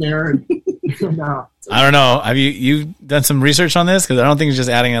another one in there. And, I don't know. Have you done some research on this? Because I don't think it's just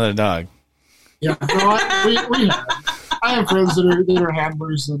adding another dog. Yeah, no, we have. I have friends that are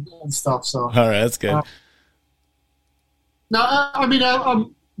handlers and stuff. So all right, that's good. Now, I mean,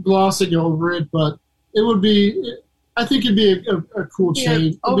 I'm glossing over it, but it would be. I think it'd be a cool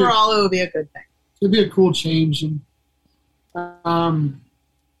change. Overall, it would be a good thing. It'd be a cool change, and a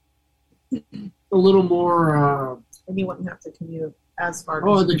little more. And you wouldn't have to commute as far.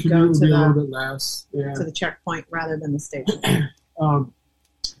 Oh, the commute would be a little bit less. Yeah. To the checkpoint rather than the station.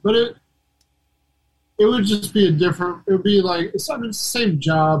 But it would just be a different. It would be like it's the same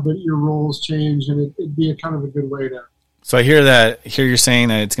job, but your roles change, and it'd be a kind of a good way to. So I hear you're saying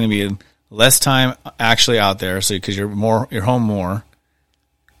that it's going to be less time actually out there, so because you're home more,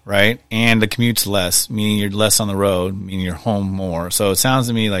 right? And the commute's less, meaning you're less on the road, meaning you're home more. So it sounds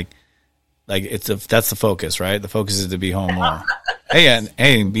to me like that's the focus, right? The focus is to be home more.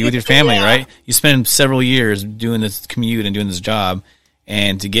 Hey, be with your family, right? You spend several years doing this commute and doing this job,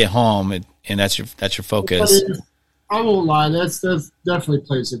 and to get home, and that's your focus. I won't lie, that's definitely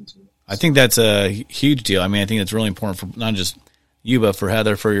plays into it. I think that's a huge deal. I mean, I think it's really important for not just you, but for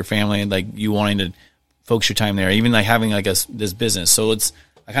Heather, for your family, and like you wanting to focus your time there, even like having like this business. So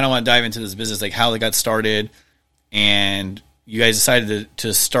I kind of want to dive into this business, like how it got started, and you guys decided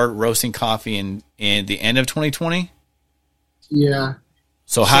to start roasting coffee in the end of 2020. Yeah.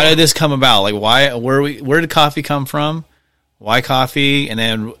 So how did this come about? Like where did coffee come from? Why coffee? And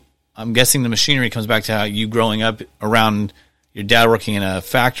then I'm guessing the machinery comes back to how you growing up around your dad working in a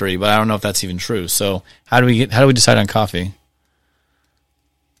factory, but I don't know if that's even true. So how do we decide on coffee?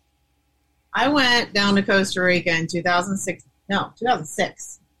 I went down to Costa Rica in 2006.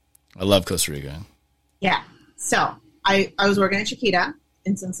 I love Costa Rica. Yeah. So I was working at Chiquita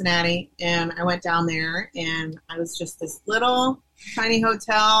in Cincinnati, and I went down there, and I was just this little tiny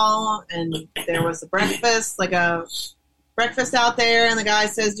hotel, and there was a breakfast out there, and the guy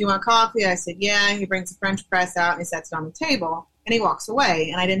says, "Do you want coffee?" I said, "Yeah." He brings a French press out, and he sets it on the table, and he walks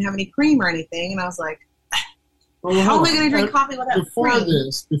away, and I didn't have any cream or anything, and I was like, how am I going to drink coffee without cream?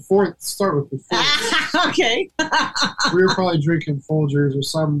 Start with before this. Okay. We were probably drinking Folgers or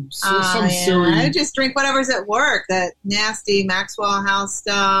some silly. I just drink whatever's at work. That nasty Maxwell House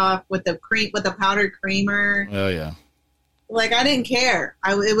stuff with the powdered creamer. Oh yeah. Like I didn't care.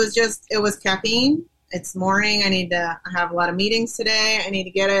 It was caffeine. It's morning. I have a lot of meetings today. I need to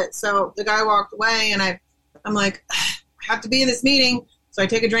get it. So the guy walked away, and I'm like, I have to be in this meeting. So I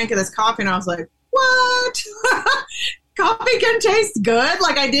take a drink of this coffee, and I was like, what? Coffee can taste good?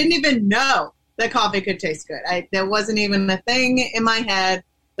 Like I didn't even know that coffee could taste good. There wasn't even a thing in my head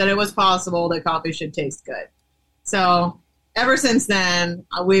that it was possible that coffee should taste good. So ever since then,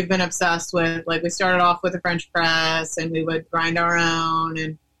 we've been obsessed with, like, we started off with a French press, and we would grind our own,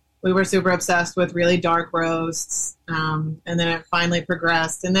 and we were super obsessed with really dark roasts. And then it finally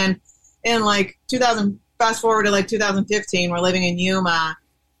progressed. And then in like fast forward to like 2015, we're living in Yuma,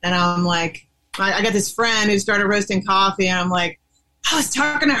 and I'm like, I got this friend who started roasting coffee, and I'm like, I was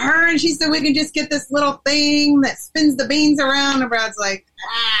talking to her, and she said we can just get this little thing that spins the beans around. And Brad's like,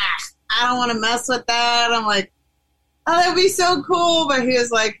 I don't want to mess with that. I'm like, oh, that'd be so cool. But he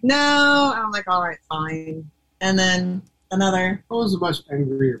was like, no. And I'm like, all right, fine. And then I was a much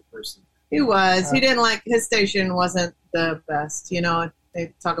angrier person. He was. He didn't like, his station wasn't the best. You know,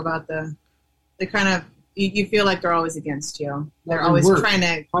 they talk about they kind of, you feel like they're always against you. They're always trying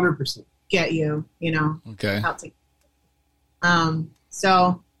to 100%. Get you, okay. Out to,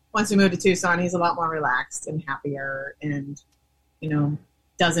 so once we moved to Tucson, he's a lot more relaxed and happier, and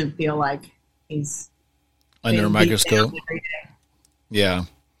doesn't feel like he's under a microscope. Yeah.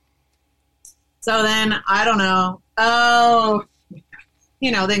 So then I don't know. Oh,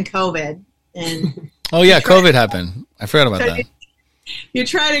 then COVID and. Oh yeah, COVID happened. I forgot about that. You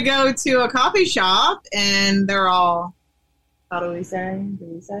try to go to a coffee shop, and they're all. How do we say?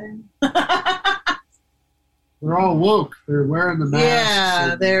 They're all woke. They're wearing the masks.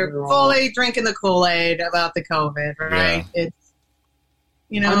 Yeah, they're fully drinking the Kool-Aid about the COVID, right? Yeah. It's,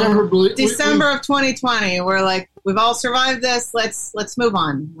 I never believed, December of 2020. We're like, we've all survived this. Let's move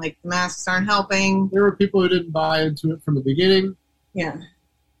on. Like, the masks aren't helping. There were people who didn't buy into it from the beginning. Yeah,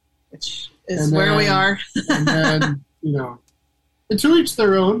 which is where we are. And then, and to each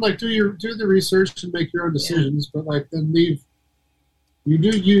their own. Like, do the research and make your own decisions, but like then leave. You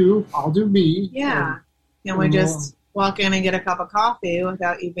do you, I'll do me. Yeah. And we just walk in and get a cup of coffee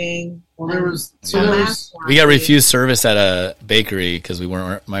without you being. Well, we got refused service at a bakery because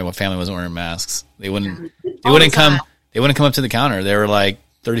my family wasn't wearing masks. They wouldn't come up to the counter. They were like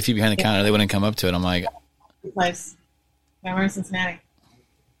 30 feet behind the counter. They wouldn't come up to it. I'm like, nice. Yeah, we're in Cincinnati.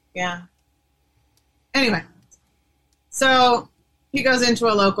 Yeah. Anyway, so he goes into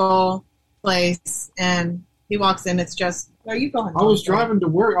a local place and he walks in. It's just, where are you going? I was driving to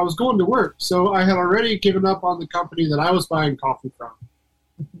work. I was going to work. So I had already given up on the company that I was buying coffee from.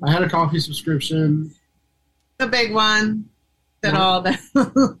 I had a coffee subscription. The big one that all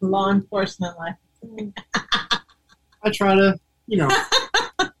the law enforcement like. I try to,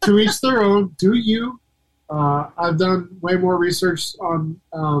 to each their own. Do you? I've done way more research on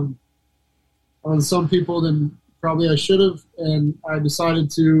some people than probably I should have, and I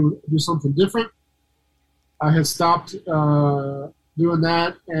decided to do something different. I had stopped doing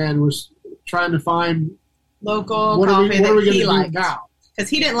that and was trying to find local coffee that he liked. Now? Because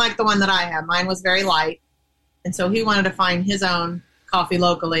he didn't like the one that I had. Mine was very light, and so he wanted to find his own coffee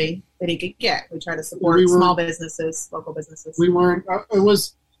locally that he could get. We try to support small businesses, local businesses. We weren't.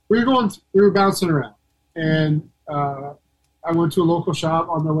 We were bouncing around, and I went to a local shop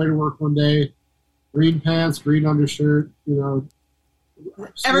on my way to work one day. Green pants, green undershirt.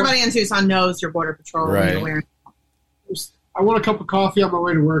 Everybody in Tucson knows your Border Patrol. Right. You're wearing. I want a cup of coffee on my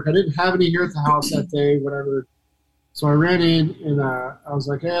way to work. I didn't have any here at the house that day, whatever. So I ran in and I was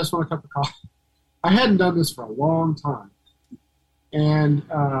like, hey, I just want a cup of coffee. I hadn't done this for a long time. And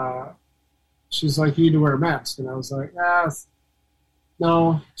she's like, you need to wear a mask. And I was like,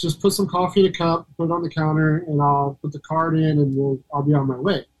 no, just put some coffee in a cup, put it on the counter, and I'll put the card in and I'll be on my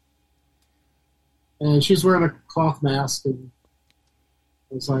way. And she's wearing a cloth mask, and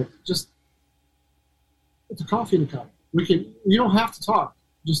I was like, just put the coffee in the cup. You don't have to talk.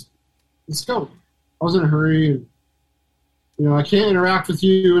 Just, let's go. I was in a hurry, and I can't interact with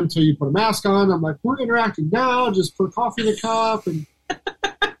you until you put a mask on. I'm like, we're interacting now. Just put coffee in the cup, and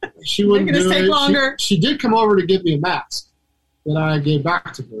she wouldn't do it. Longer. She did come over to give me a mask that I gave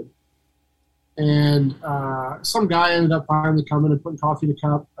back to her, and some guy ended up finally coming and putting coffee in the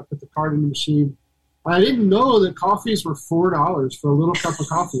cup. I put the card in the machine. I didn't know that coffees were $4 for a little cup of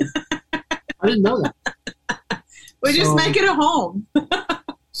coffee. I didn't know that. We just make it at home.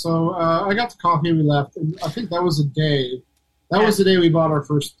 So I got the coffee and we left, and I think that was the day. That was the day we bought our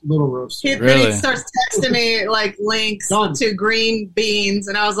first little roaster. He starts texting me links to green beans,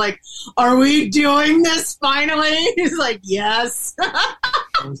 and I was like, "Are we doing this finally?" He's like, "Yes."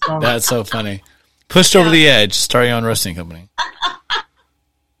 That's so funny. Pushed over the edge, start your own roasting company.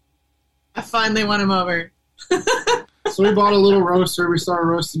 I finally won him over. So we bought a little roaster. We started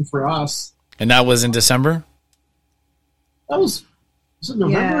roasting for us. And that was in December? Was it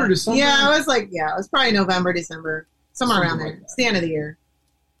November or December? Yeah, it was probably November, December. Somewhere around there. It's the end of the year.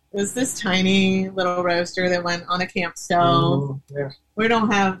 It was this tiny little roaster that went on a camp stove. Yeah. We don't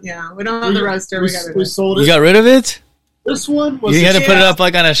have the roaster. We sold it. You got rid of it? This one was. You had to put it up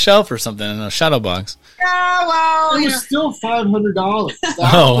on a shelf or something in a shadow box. Yeah, well, it was still $500.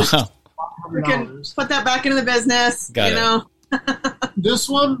 Oh, wow. We can put that back into the business. Got it. This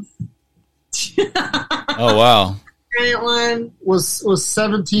one. Oh wow. Giant one was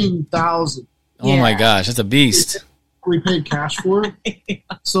 $17,000. Oh my gosh, that's a beast. We paid cash for it,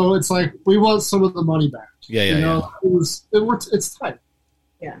 so it's like we want some of the money back. Yeah. It's tight.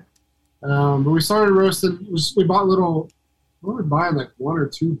 Yeah. But we started roasting. We bought little. We were buying 1 or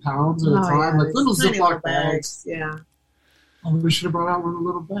 2 pounds at a time, little Ziploc bags. Yeah. Oh, we should have brought out one of the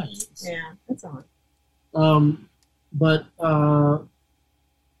little bags. Yeah, that's on. But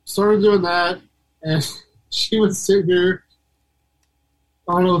started doing that, and she would sit here.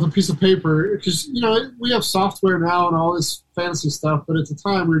 I don't know, with a piece of paper, because we have software now and all this fancy stuff, but at the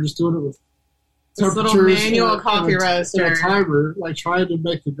time we were just doing it with this little manual coffee roaster, and a timer, trying to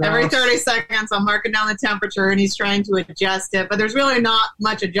make the grounds. Every 30 seconds, I'm marking down the temperature, and he's trying to adjust it. But there's really not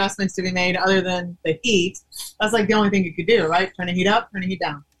much adjustments to be made other than the heat. That's the only thing you could do, right? Turn the heat up, turn the heat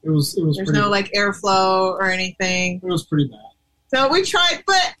down. It was. There's no airflow or anything. It was pretty bad. So we tried,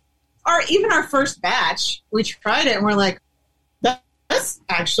 but even our first batch, we tried it, and we're like, that's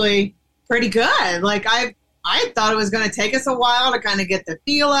actually pretty good. I thought it was going to take us a while to kind of get the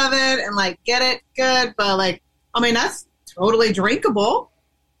feel of it and get it good, but that's totally drinkable.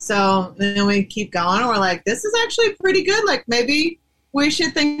 So then we keep going and we're like, this is actually pretty good. Maybe we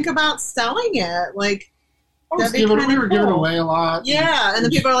should think about selling it. We were giving away a lot. Yeah. And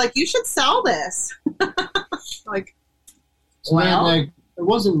then people are like, you should sell this. So then, it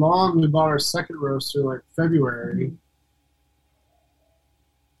wasn't long. We bought our second roaster February.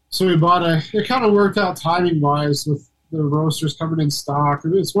 So we bought it kind of worked out timing-wise with the roasters coming in stock.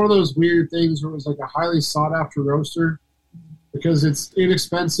 It's one of those weird things where it was a highly sought-after roaster because it's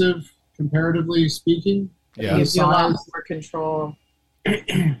inexpensive, comparatively speaking. Yeah. It gives you a lot more control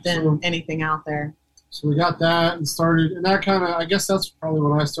than anything out there. So we got that and started, and that kind of, I guess that's probably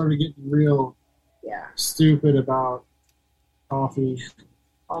when I started getting real stupid about coffee.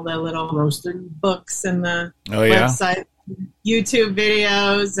 All the little roasting books and the website, YouTube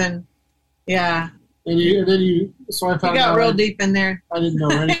videos, and so I found you got real deep in there. I didn't know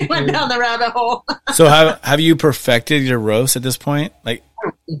anything. Went down the rabbit hole. So have you perfected your roast at this point? Like, I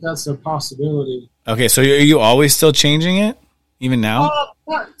don't think that's a possibility. Okay, so are you always still changing it, even now?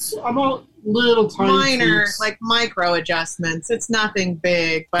 I'm a little tiny minor, tweaks. like micro adjustments. It's nothing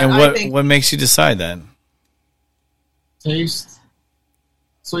big, but And I think what makes you decide that? Taste.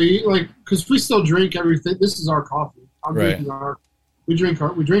 So because we still drink everything. This is our coffee. We drink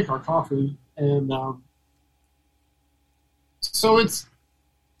our coffee, and so it's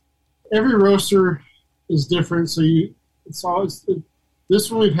every roaster is different. So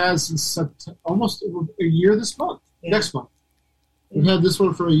this one we've had since almost a year this month. Yeah. Next month, we've had this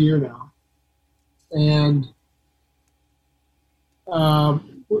one for a year now, and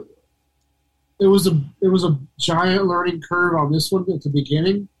it was a giant learning curve on this one at the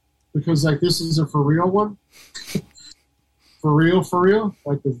beginning, because like this is a for real one, for real,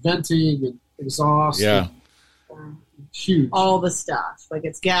 like the venting and exhaust, huge, all the stuff. Like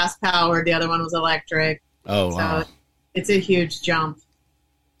it's gas powered. The other one was electric. Oh wow! So it's a huge jump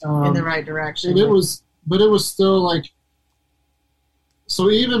in the right direction. And it was still like. So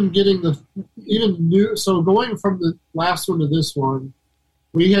so going from the last one to this one,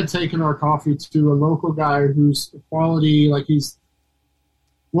 we had taken our coffee to a local guy who's quality, like he's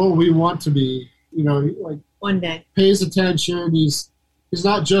what we want to be, like one day pays attention. He's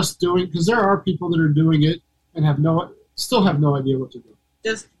not just doing, because there are people that are doing it and still have no idea what to do.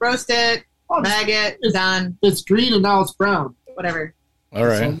 Just roast it, bag it, it's done. It's green and now it's brown. Whatever. All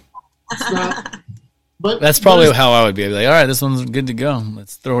right. So it's not. But that's probably how I would be. I'd be like, all right, this one's good to go.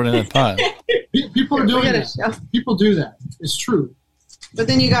 Let's throw it in the pot. People are doing that. People do that. It's true. But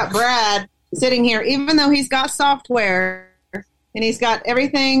then you got Brad sitting here, even though he's got software and he's got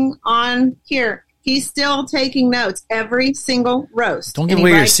everything on here, he's still taking notes every single roast. Don't give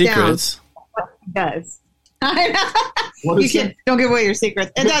away your secrets. What he does. Don't give away your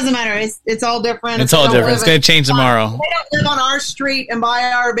secrets. It doesn't matter. It's all different. It's all different. It's going to change tomorrow. They don't live on our street and buy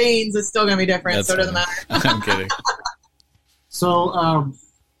our beans. It's still going to be different. So it doesn't matter. I'm kidding. So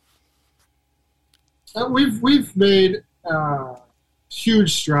we've made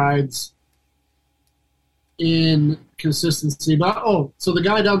huge strides in consistency. But so the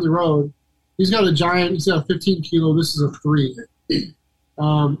guy down the road, he's got a 15 kilo. This is a 3.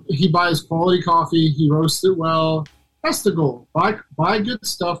 He buys quality coffee. He roasts it well. That's the goal. Buy good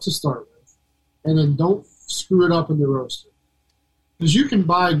stuff to start with, and then don't screw it up in the roaster. Because you can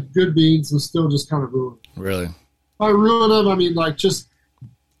buy good beans and still just kind of ruin them. Really? By ruin them, I mean like just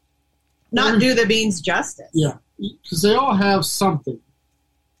not do the beans justice. Yeah, because they all have something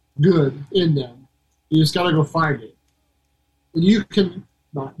good in them. You just got to go find it, and you can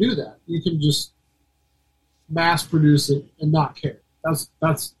not do that. You can just mass produce it and not care.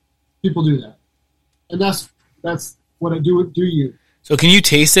 That's people do that, and that's what I do. Do you? So can you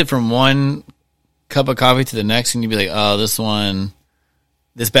taste it from one cup of coffee to the next, and you'd be like, oh, this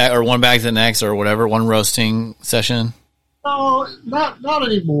bag, or one bag to the next, or whatever, one roasting session? No, not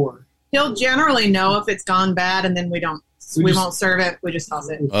anymore. He'll generally know if it's gone bad, and then we won't serve it. We just toss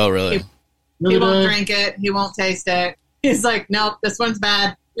it. Oh, really? He won't drink it. He won't taste it. He's like, nope, this one's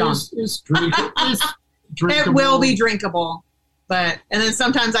bad. It's drinkable. It will be drinkable. And then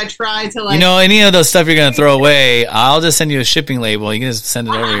sometimes I try to any of those stuff you're going to throw away, I'll just send you a shipping label. You can just send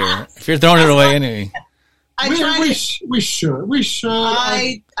it over here. If you're throwing it away anyway. We should.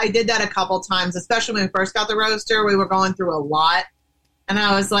 I did that a couple times, especially when we first got the roaster. We were going through a lot. And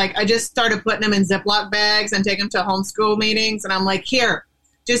I was like, I just started putting them in Ziploc bags and taking them to homeschool meetings. And I'm like, here,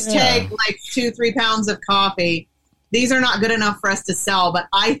 just take like 2-3 pounds of coffee. These are not good enough for us to sell, but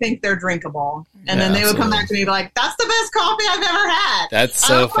I think they're drinkable. And then they would come back to me and be like, that's the best coffee I've ever had. That's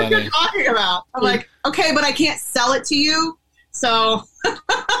so funny. I don't know what you're talking about. I'm like, okay, but I can't sell it to you. So.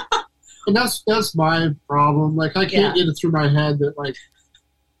 And that's my problem. Like, I can't get it through my head that, like,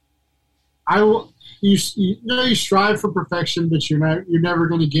 you strive for perfection, but you're never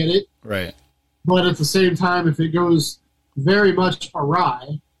going to get it. Right. But at the same time, if it goes very much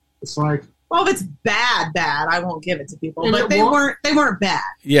awry, it's like, well, if it's bad, I won't give it to people. But they weren't bad.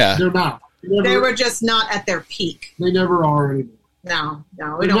 Yeah. They're not. They were just not at their peak. They never are anymore. No,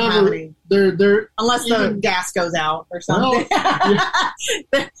 we don't have any. They're unless the gas goes out or something.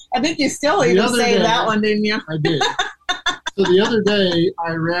 Well, I think you still even saved that one, didn't you? I did. So the other day,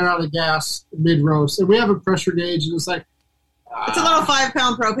 I ran out of gas mid-roast. And we have a pressure gauge, and it's like, It's a little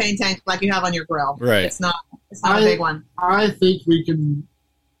 5-pound propane tank like you have on your grill. Right. It's not a big one. I think we can.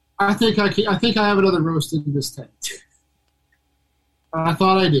 I think I have another roast in this tank. I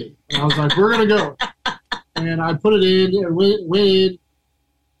thought I did. And I was like, we're gonna go, and I put it in and went in,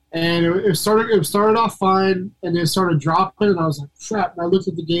 and it started off fine, and then it started dropping, and I was like, crap. And I looked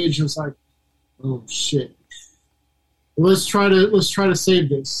at the gauge and was like, oh shit. Let's try to save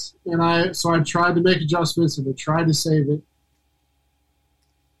this. And I tried to make adjustments and I tried to save it.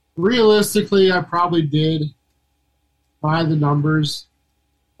 Realistically, I probably did by the numbers,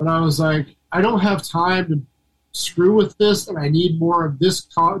 but I was like, I don't have time to screw with this, and I need more of this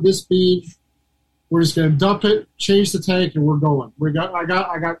bean. We're just gonna dump it, change the tank, and we're going. I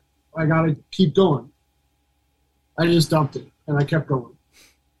got to keep going. I just dumped it and I kept going.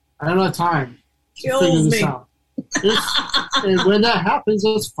 I don't have time to figure this out. And when that happens,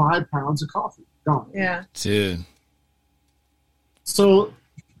 it's 5 pounds of coffee gone. Yeah, dude. So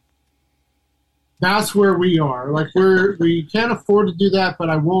that's where we are. Like we can't afford to do that, but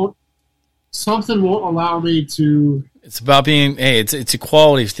something won't allow me to. It's about being. Hey, it's a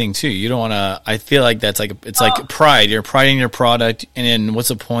quality thing too. You don't want to. I feel like that's like it's like pride. You're priding your product, and then what's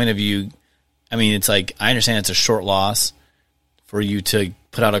the point of you? I mean, it's like I understand it's a short loss for you to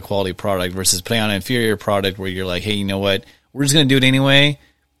put out a quality product versus putting out an inferior product where you're like, hey, you know what? We're just gonna do it anyway.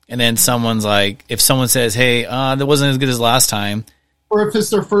 And then someone's like, if someone says, hey, that wasn't as good as last time. Or if it's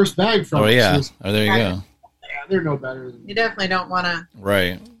their first bag from us. Yeah. Oh, there you go. Yeah, they're no better than you. Definitely don't want to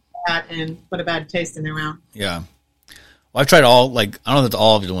that and put a bad taste in their mouth. Yeah. Well, I've tried all, like, I don't know if it's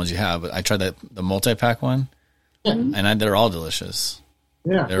all of the ones you have, but I tried the multi-pack one. Yeah. And they're all delicious.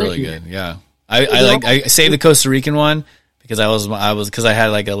 Yeah. They're really good. Yeah. I saved the Costa Rican one because because I had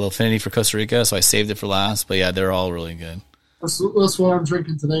like a little affinity for Costa Rica, so I saved it for last. But yeah, they're all really good. That's what I'm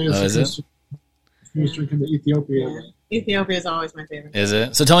drinking today. Is it? I'm drinking the Ethiopia. Yeah. Ethiopia is always my favorite. Is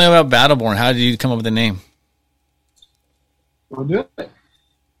it? So tell me about Battleborn. How did you come up with the name? Want to do it?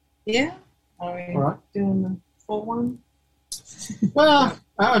 Yeah. Are we doing the full one? Well,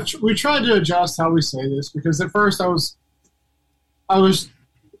 we tried to adjust how we say this because at first I was.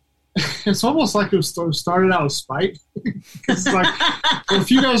 It's almost like it started out of spite. It's like, well,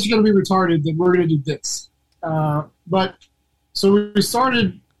 if you guys are going to be retarded, then we're going to do this. But so we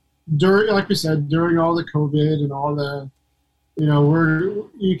started during, like we said, during all the COVID and all the,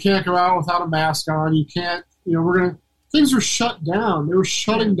 you can't go out without a mask on. You can't, things were shut down. They were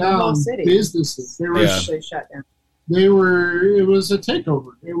shutting down businesses. They were actually shut down. It was a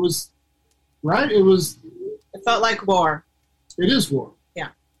takeover. It was, right? It felt like war. It is war.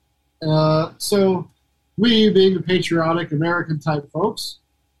 Yeah. So we, being the patriotic American type folks,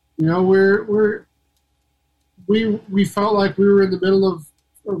 we felt like we were in the middle of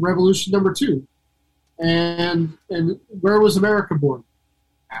Revolution number 2, and where was America born?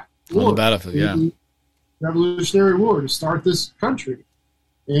 On the battlefield, yeah. Revolutionary War to start this country,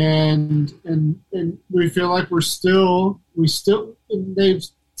 and we feel like we still. And they've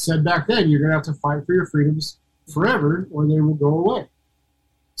said back then, you're going to have to fight for your freedoms forever, or they will go away.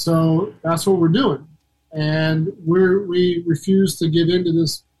 So that's what we're doing, and we refuse to get into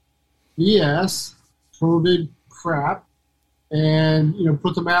this BS COVID crap, and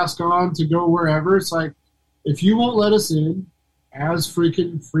put the mask on to go wherever. It's like, if you won't let us in as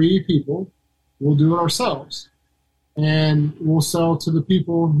freaking free people, we'll do it ourselves, and we'll sell to the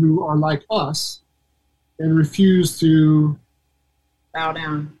people who are like us and refuse to bow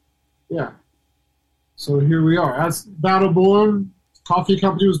down. Yeah. So here we are. That's Battleborn. Coffee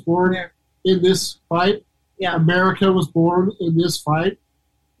company was born in this fight. Yeah. America was born in this fight.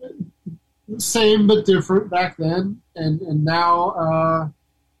 Same but different back then, and now,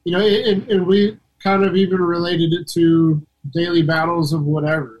 and we kind of even related it to daily battles of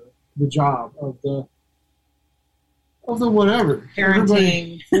whatever, the job of the whatever.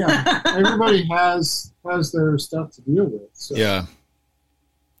 Parenting. Everybody has their stuff to deal with. So. Yeah.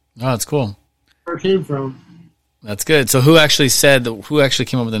 Oh, that's cool. Where it came from. That's good. So who actually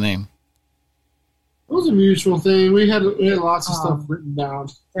came up with the name? It was a mutual thing. We had lots of stuff written down.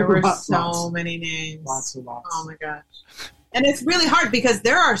 There were so many names. Lots and lots. Oh my gosh. And it's really hard because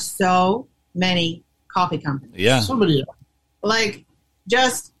there are so many coffee companies. Yeah. So many. Like,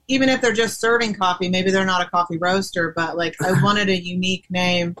 just, even if they're just serving coffee, maybe they're not a coffee roaster, but like, I wanted a unique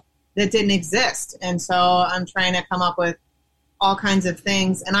name that didn't exist. And so I'm trying to come up with all kinds of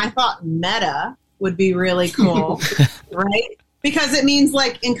things. And I thought Meta would be really cool, right? Because it means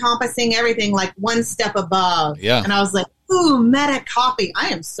like encompassing everything, like one step above. Yeah. And I was like, ooh, Meta Coffee. I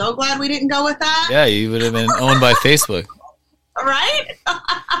am so glad we didn't go with that. Yeah, you would have been owned by Facebook. Right?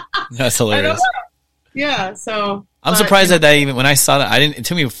 That's hilarious. Yeah, so I'm surprised that even when I saw that, it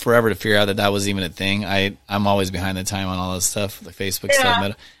took me forever to figure out that was even a thing. I'm always behind the time on all this stuff, like Facebook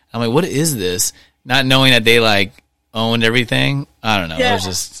stuff. I'm like, what is this? Not knowing that they like owned everything. I don't know. It was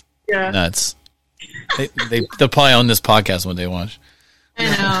just nuts. They'll probably own this podcast when they watch. I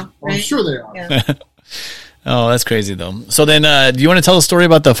know. Right? I'm sure they are. Yeah. Oh, that's crazy though. So then, do you want to tell a story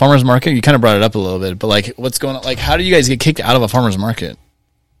about the farmer's market? You kind of brought it up a little bit, but like, what's going on? Like, how do you guys get kicked out of a farmer's market?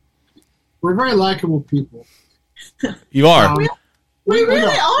 We're very likable people. You are. We really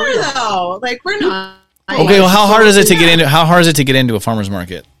are though. Like, we're not. Okay, well, how hard is it to get into? How hard is it to get into a farmer's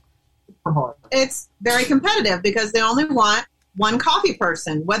market? It's very competitive because they only want one coffee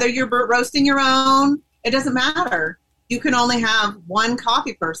person. Whether you're roasting your own, it doesn't matter. You can only have one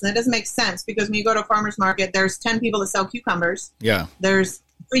coffee person. That doesn't make sense because when you go to a farmer's market, there's 10 people that sell cucumbers. Yeah. There's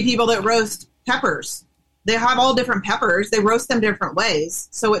 3 people that roast peppers. They have all different peppers. They roast them different ways.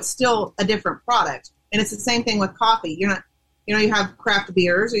 So it's still a different product. And it's the same thing with coffee. You're not, you have craft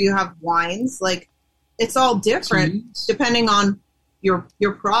beers or you have wines. Like, it's all different depending on your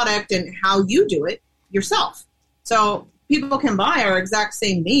product and how you do it yourself. So people can buy our exact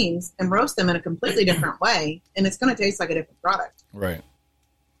same beans and roast them in a completely different way, and it's going to taste like a different product. Right.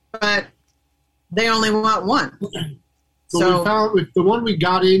 But they only want one. So we found the one we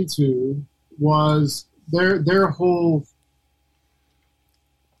got into was their whole,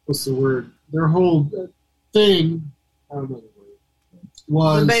 what's the word? Their whole thing, I don't know the word,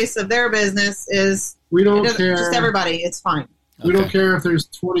 was the base of their business is we don't care. Just everybody, it's fine. We don't care if there's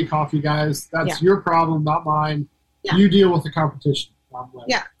 20 coffee guys. That's your problem, not mine. Yeah. You deal with the competition. I'm like,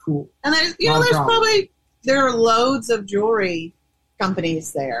 cool. And there are loads of jewelry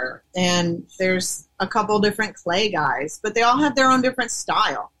companies there, and there's a couple different clay guys, but they all have their own different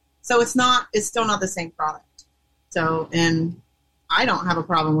style. So it's still not the same product. So, and I don't have a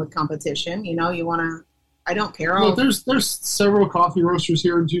problem with competition. I don't care. Well, there's several coffee roasters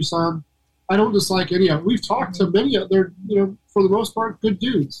here in Tucson. I don't dislike any of them. We've talked to many of them. They're, for the most part, good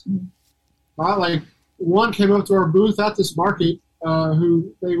dudes. I like. One came up to our booth at this market,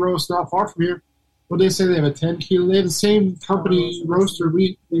 who they roast not far from here. But they say they have a 10 kilo. They have the same company roaster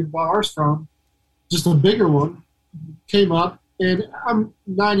we bought ours from, just a bigger one. Came up, and I'm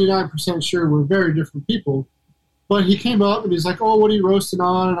 99% sure we're very different people. But he came up and he's like, "Oh, what are you roasting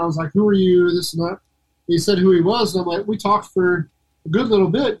on?" And I was like, "Who are you?" This and that. He said who he was, and I'm like, we talked for a good little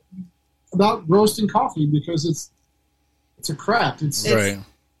bit about roasting coffee because it's a craft.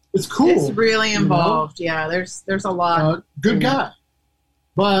 It's cool. It's really involved. Yeah, there's a lot. Good guy.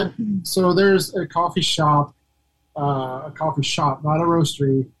 But so there's a coffee shop, not a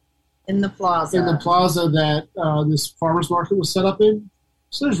roastery, in the plaza that this farmer's market was set up in.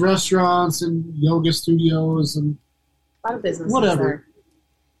 So there's restaurants and yoga studios and a lot of businesses whatever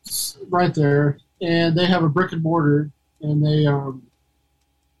there. Right there, and they have a brick and mortar, and they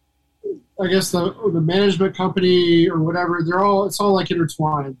I guess the management company or whatever, it's all like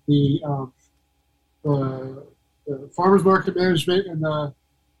intertwined. The farmers market management and the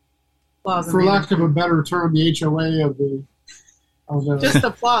plaza for lack of a better term, the HOA of the just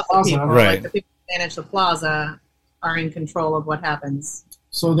the plaza people, right? Like the people who manage the plaza are in control of what happens.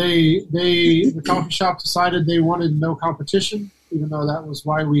 So the coffee shop decided they wanted no competition, even though that was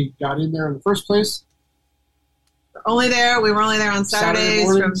why we got in there in the first place. We were only there on Saturdays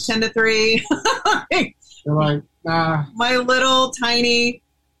from 10 to 3. They're like, nah. My little tiny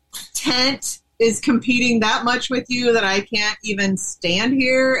tent is competing that much with you that I can't even stand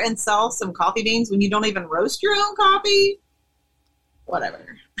here and sell some coffee beans when you don't even roast your own coffee?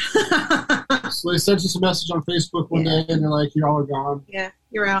 Whatever. So they sent us a message on Facebook one day, and they're like, "Y'all are gone." Yeah,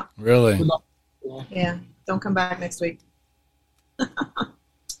 you're out. Really? Yeah. Don't come back next week.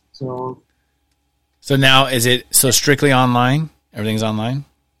 So now is it strictly online? Everything's online?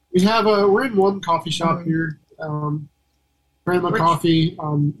 We're in one coffee shop here. Grandma Coffee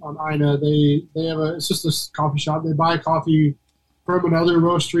on Ina. They have it's just a coffee shop. They buy coffee from another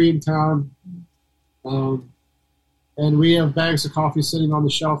roastery in town. And we have bags of coffee sitting on the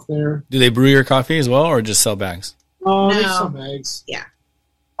shelf there. Do they brew your coffee as well, or just sell bags? No. They sell bags. Yeah.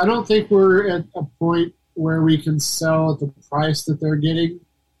 I don't think we're at a point where we can sell at the price that they're getting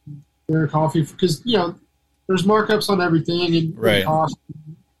their coffee, because there's markups on everything and cost.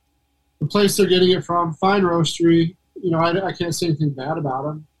 The place they're getting it from, fine roastery. I can't say anything bad about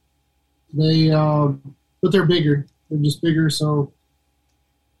them. But they're bigger. They're just bigger. So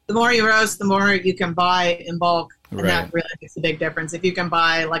the more you roast, the more you can buy in bulk, and that really makes a big difference. If you can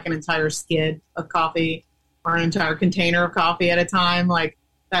buy like an entire skid of coffee or an entire container of coffee at a time, like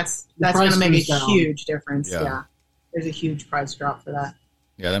that's going to make a huge difference. Yeah, there's a huge price drop for that.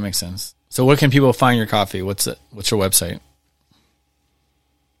 Yeah, that makes sense. So where can people find your coffee? What's your website?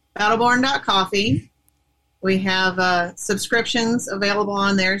 Battleborn.coffee. We have subscriptions available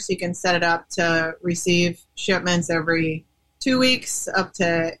on there, so you can set it up to receive shipments every 2 weeks up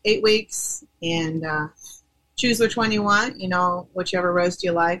to 8 weeks, and choose which one you want, whichever roast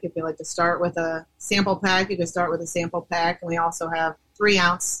you like. If you like to start with a sample pack, you can start with a sample pack, and we also have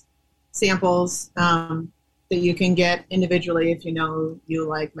 3-ounce samples that you can get individually. If you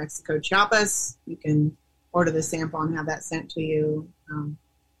like Mexico Chiapas, you can order the sample and have that sent to you.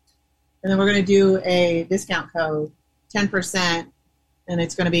 And then we're going to do a discount code, 10%, and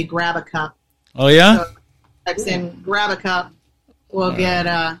it's going to be grab a cup. Oh, yeah? So text in grab a cup, we'll get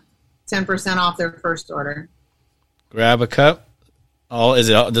 10% off their first order. Grab a cup? Does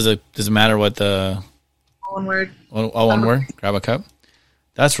it matter what the... One word. All one word? Grab a cup?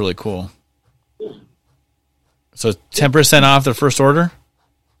 That's really cool. So 10% off the first order?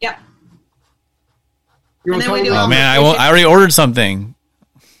 Yep. You And then we do Oh, all man, the- I already ordered something.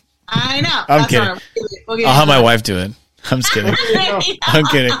 I know. I'm That's kidding. all right. We'll get I'll have you my that. wife do it. I'm just kidding. I'm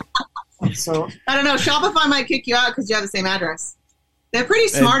kidding. So I don't know. Shopify might kick you out because you have the same address. They're pretty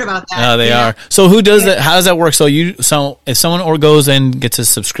smart about that. No, they you know? are. So who does that? How does that work? So if someone goes and gets a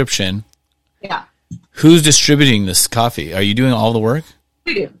subscription, Yeah, who's distributing this coffee? Are you doing all the work?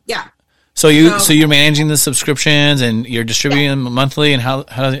 we do. Yeah. So you're managing the subscriptions and you're distributing them monthly, and how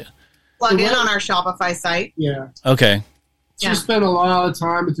does it? Plug in on our Shopify site. yeah, Okay. so we spent a lot of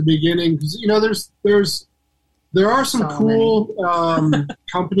time at the beginning because there are some So cool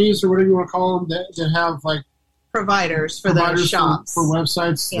companies or whatever you want to call them that have like Providers for the providers shops. for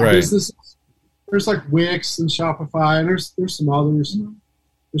websites, Right. businesses. There's like Wix and Shopify, and there's some others. Mhm.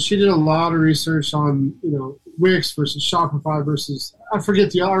 But she did a lot of research on Wix versus Shopify versus I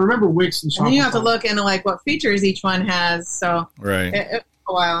remember Wix and Shopify. And then you have to look into like what features each one has. So Right. it's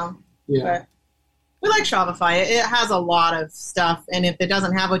a while. Yeah, But we like Shopify. It has a lot of stuff, and if it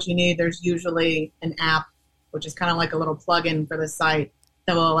doesn't have what you need, there's usually an app, which is kind of like a little plugin for the site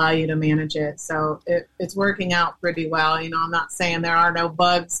that will allow you to manage it. So it's working out pretty well. I'm not saying there are no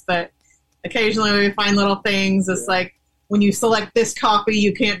bugs, but occasionally we find little things. It's like when you select this coffee,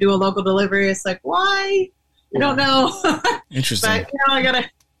 you can't do a local delivery. It's like, why? I don't know. Interesting. But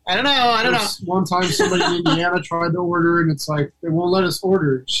I don't know. There's one time somebody in Indiana tried to order, and it's like they won't let us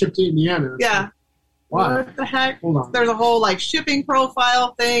order. Ship to Indiana. It's Yeah. like, why? What the heck? Hold on. There's a whole like shipping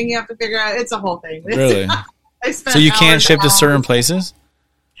profile thing you have to figure out. It's a whole thing. Really? I spent So you can't hours ship to on- certain places?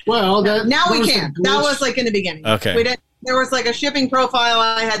 Well, Now we was a can. That glitch. was like in the beginning. Okay. We didn't. There was like a shipping profile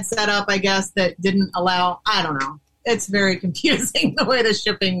I had set up, I guess, that didn't allow. I don't know. It's very confusing the way the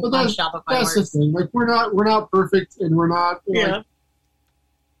shipping Well, on that's Shopify That's the works. thing. Like we're not perfect, and we're not. Yeah.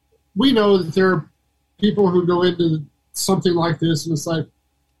 We know that there are people who go into something like this, and it's like,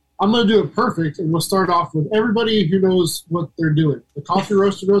 I'm going to do it perfect, and we'll start off with everybody who knows what they're doing. The coffee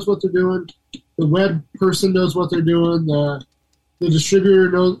roaster knows what they're doing. The web person knows what they're doing. The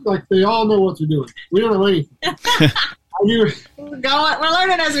distributor knows. Like they all know what they're doing. We don't know anything. We're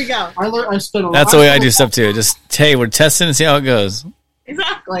learning as we go. I spent a lot. That's the way I do stuff too. Just, hey, we're testing and see how it goes.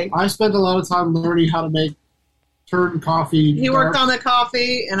 Exactly. I spent a lot of time learning how to turn coffee. He worked dark. on the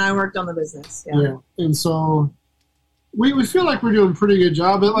coffee, and I worked on the business. Yeah. Yeah, and so we feel like we're doing a pretty good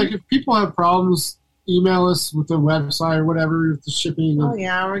job. But like, if people have problems, email us with the website or whatever, with the shipping. Oh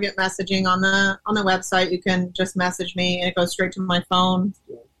yeah, we get messaging on the website. You can just message me, and it goes straight to my phone.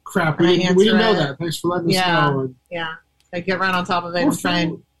 Crap, And I we didn't know answer it. that. Thanks for letting us Yeah. know. And, Yeah, I get right on top of it and try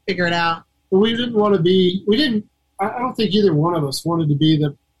and figure it out. but we didn't want to be. We didn't. I don't think either one of us wanted to be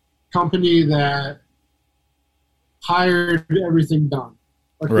the company that hired everything done.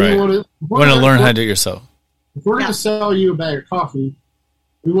 Like Right. we want to learn how to do it yourself. If we're Yeah. going to sell you a bag of coffee,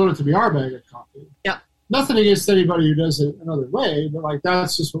 we want it to be our bag of coffee. Yep. Nothing against anybody who does it another way, but like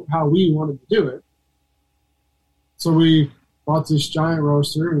that's just how we wanted to do it. So we bought this giant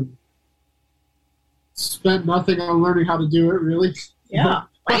roaster and spent nothing on learning how to do it, really. Yeah,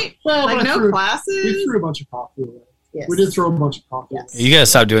 right. Well, Like but no we classes. threw a bunch of coffee away. Yes. We did throw a bunch of coffee Yes. away. You gotta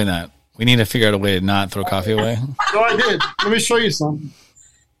stop doing that. We need to figure out a way to not throw coffee away. No, I did. Let me show you something.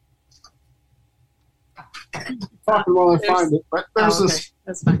 Talking while I find it. But there's Oh, okay.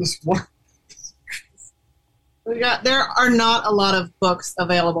 That's fine. this one. There are not a lot of books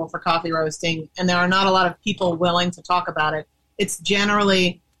available for coffee roasting, and there are not a lot of people willing to talk about it. It's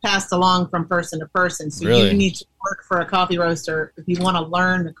generally passed along from person to person. So Really? you need to work for a coffee roaster if you want to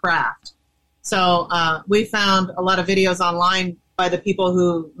learn the craft. So we found a lot of videos online by the people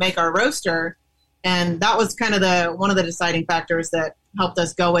who make our roaster, and that was kind of one of the deciding factors that helped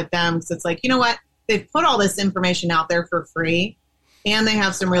us go with them. Because it's like, you know what? They've put all this information out there for free. and they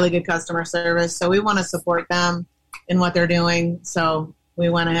have some really good customer service. So we want to support them in what they're doing. So we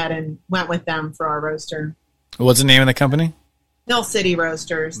went ahead and went with them for our roaster. What's the name of the company? Mill City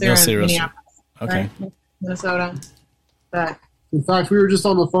Roasters. They're in Minneapolis, okay, right? Minnesota. But in fact, we were just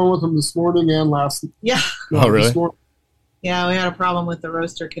on the phone with them this morning and last. yeah. Oh, really? Yeah, we had a problem with the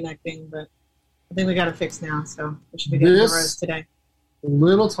roaster connecting, but I think we got it fixed now. So we should be getting the roast today.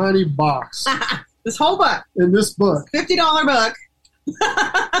 Little tiny box. This whole book. In this book. $50 book.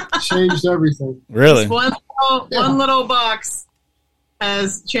 Changed everything. Really? One little box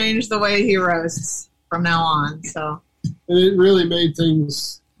has changed the way he roasts from now on. So, and it really made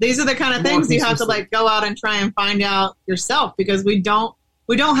things. These are the kind of things you have to like go out and try and find out yourself, because we don't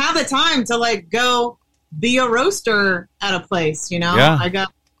have the time to like go be a roaster at a place. You know, yeah. I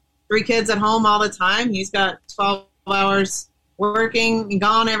got 3 kids at home all the time. He's got 12 hours working and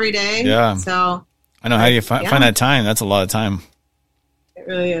gone every day. Yeah. So I know how you find that time. That's a lot of time. It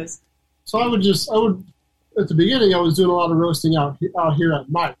really is. So I would at the beginning, I was doing a lot of roasting out here at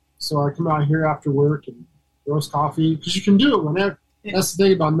night. So I come out here after work and roast coffee, because you can do it whenever. Yeah. That's the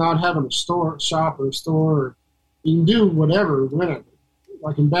thing about not having a shop or a store. Or you can do whatever, whenever.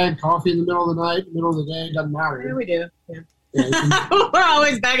 Like in bag coffee in the middle of the night, middle of the day, doesn't matter. Yeah, we do. Yeah. We're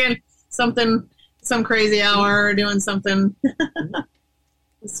always bagging something, some crazy hour, or doing something.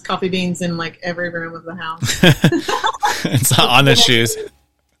 There's coffee beans in like every room of the house. It's on the shoes.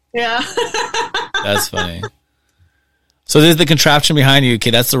 Yeah. That's funny. So there's the contraption behind you.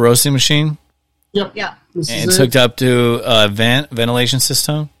 Okay, that's the roasting machine? Yep. Yeah. And it's hooked up to a ventilation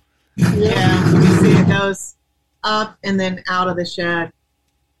system? Yeah. You can see it goes up and then out of the shed.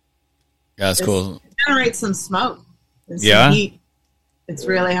 Yeah, that's cool. It generates some smoke and some heat. It's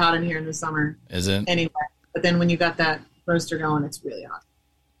really hot in here in the summer. Is it? Anyway, but then when you got that roaster going, it's really hot.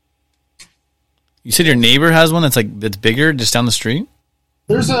 You said your neighbor has one that's bigger, just down the street?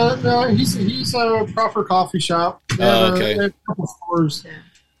 There's he's a proper coffee shop. They have a couple stores. Yeah.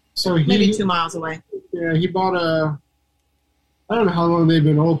 So maybe 2 miles away. Yeah, he bought I don't know how long they've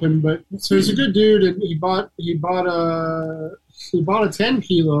been open, but so he's a good dude, and he bought a 10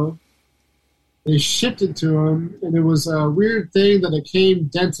 kilo. They shipped it to him, and it was a weird thing that it came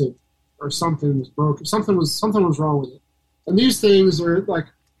dented or something was broken. Something was wrong with it. And these things are like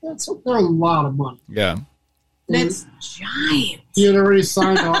they're a lot of money. Yeah. It's giant. He had already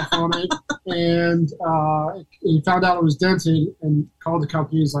signed off on it, and he found out it was dented and called the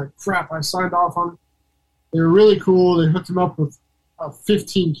company. He's like, crap, I signed off on it. They were really cool. They hooked him up with a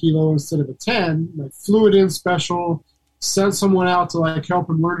 15 kilo instead of a 10. Like, flew it in special, sent someone out to like help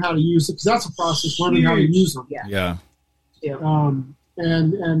him learn how to use it, because that's a process, learning how to use them. Yeah.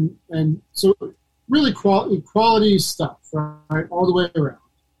 And so really quality stuff, right, all the way around.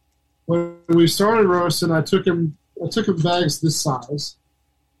 When we started roasting, I took him bags this size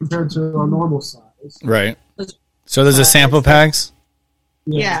compared to our normal size. Right. So there's a sample packs?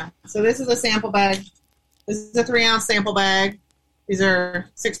 Yeah. So this is a sample bag. This is a 3-ounce sample bag. These are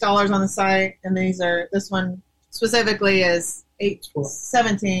 $6 on the site, and this one specifically is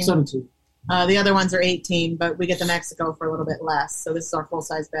 17. The other ones are 18, but we get the Mexico for a little bit less. So this is our full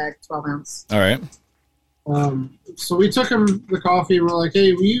size bag, 12 ounce. All right. So we took him the coffee, and we're like,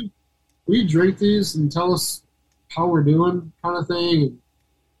 hey, will you drink these and tell us how we're doing, kind of thing? And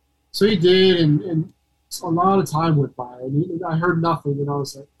so he did, and a lot of time went by, and I heard nothing, and I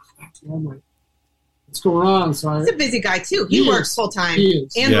was like, I'm like, what's going on? So he's a busy guy too. He works full time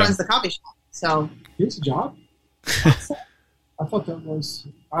and runs the coffee shop. So he has a job. I thought that was,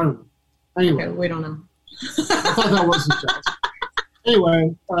 I don't know. Anyway, we don't know. I thought that was his job.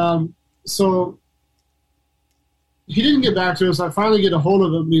 Anyway, so he didn't get back to us. I finally get a hold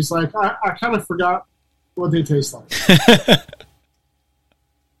of him, and he's like, I kind of forgot what they taste like.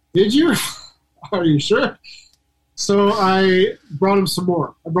 Did you? Are you sure? So I brought him some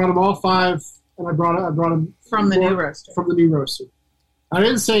more. I brought him all 5, and I brought him from the new roaster. From the new roaster. I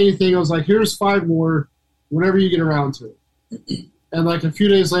didn't say anything. I was like, here's 5 more whenever you get around to it. And like a few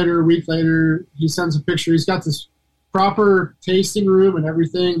days later, a week later, he sends a picture. He's got this proper tasting room and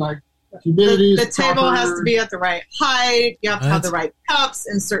everything, like humidity. The table has to be at the right height. You have to have the right cups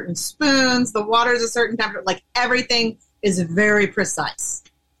and certain spoons. The water is a certain temperature. Like, everything is very precise.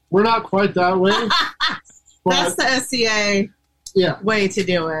 We're not quite that way. That's the SCA way to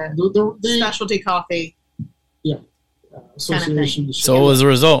do it. The specialty coffee. Yeah. Association. Kind of so what was the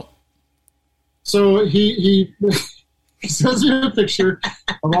result? So he sends me a picture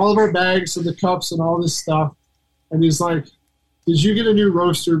of all of our bags and the cups and all this stuff. And he's like, did you get a new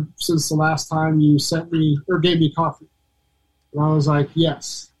roaster since the last time you sent me or gave me coffee? And I was like,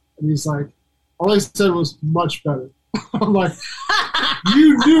 yes. And he's like, all he said was much better. I'm like,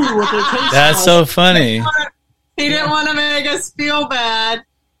 you knew what they tasted That's like. so funny. He didn't want to make us feel bad,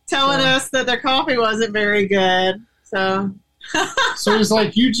 telling us that their coffee wasn't very good. So he's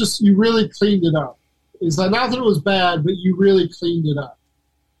like, you really cleaned it up. He's like, not that it was bad, but you really cleaned it up.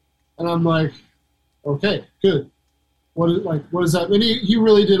 And I'm like, okay, good. What is that? And he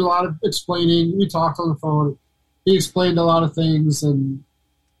really did a lot of explaining. We talked on the phone. He explained a lot of things, and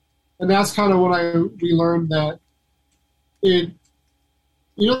that's kind of when we learned that they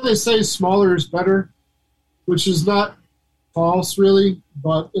say smaller is better, which is not false really,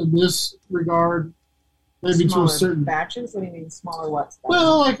 but in this regard, maybe smaller to a certain batches. What do you mean smaller? What's better?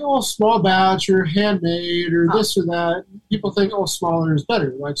 Well, like small batch or handmade or this or that. People think smaller is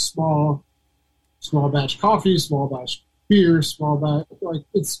better, like small batch coffee, small batch beer, small batch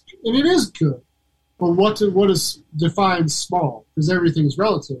and it is good. But what is defined small? Because everything's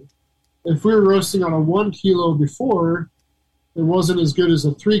relative. If we were roasting on a 1 kilo before, it wasn't as good as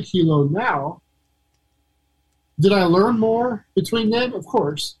a 3 kilo now. Did I learn more between them? Of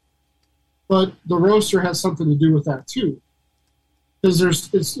course. But the roaster has something to do with that too. Because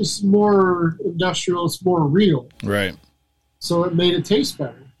it's more industrial, it's more real. Right. So it made it taste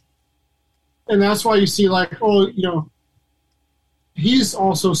better. And that's why you see he's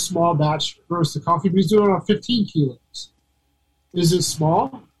also small batch roasted coffee, but he's doing it on 15 kilos. Is it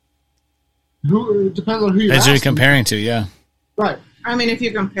small? It depends on who you're As you're asking. comparing to, yeah. Right. I mean, if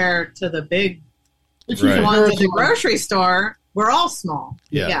you compare to the big If you Right. compare ones it at the to grocery store, we're all small.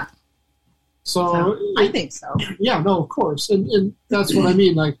 Yeah. so I think so. yeah, no, of course. And that's what I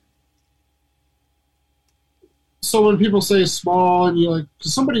mean. Like, so when people say small, and you're like,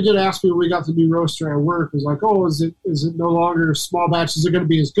 because somebody did ask me when we got the new roaster at work, it was like, oh, is it no longer small batch? Is it going to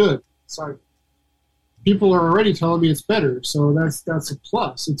be as good? It's like, people are already telling me it's better, so that's a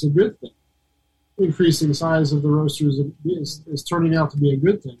plus. It's a good thing. Increasing the size of the roasters is turning out to be a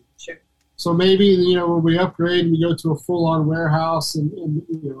good thing. Sure. So maybe, when we upgrade and we go to a full-on warehouse and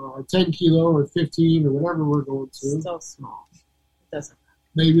a 10 kilo or 15 or whatever we're going to, Still small. It doesn't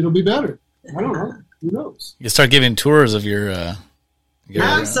maybe it'll be better. I don't know. Who knows? You start giving tours of your.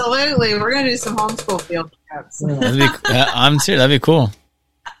 Absolutely. We're going to do some homeschool field trips. I'm serious. That'd be cool.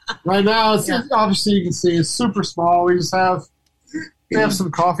 Right now, it's obviously you can see it's super small. We have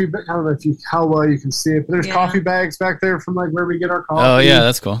some coffee. I don't know how well you can see it, but there's coffee bags back there from where we get our coffee. Oh yeah,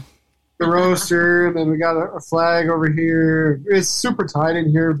 that's cool. The roaster, and then we got a flag over here. It's super tight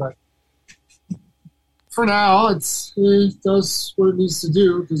in here, but for now, it does what it needs to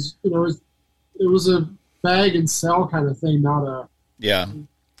do because it was a bag and sell kind of thing, not a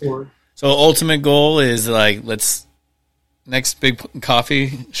or. So ultimate goal is let's next big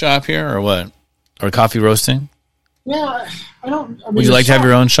coffee shop here or what? Or coffee roasting? Yeah, I don't. I mean, Would you like to have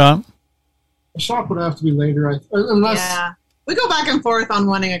your own shop? A shop would have to be later, unless. Yeah. We go back and forth on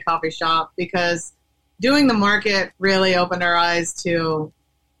wanting a coffee shop because doing the market really opened our eyes to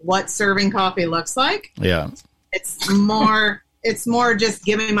what serving coffee looks like. Yeah. It's more just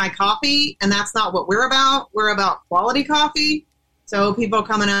give me my coffee, and that's not what we're about. We're about quality coffee. So people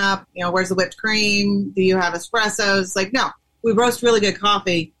coming up, where's the whipped cream? Do you have espressos? Like, no, we roast really good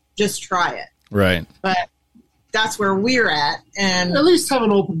coffee. Just try it. Right. But that's where we're at. And at least have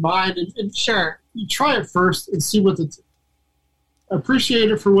an open mind and sure. You try it first and see appreciate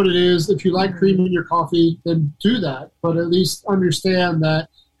it for what it is. If you like cream in your coffee, then do that. But at least understand that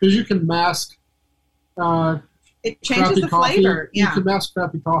because you can mask it changes the coffee. flavor. Yeah. You can mask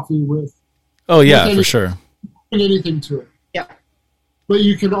crappy coffee with For sure. Anything to it. Yeah. But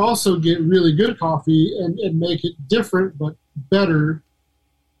you can also get really good coffee and make it different but better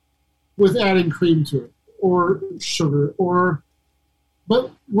with adding cream to it or sugar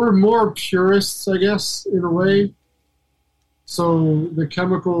but we're more purists, I guess, in a way. So the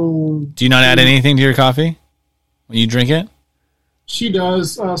chemical... Do you not add anything to your coffee when you drink it? She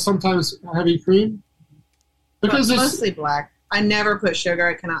does. Sometimes heavy cream. Because But it's mostly black. I never put sugar.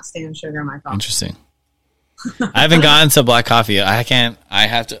 I cannot stand sugar in my coffee. Interesting. I haven't gotten to black coffee. I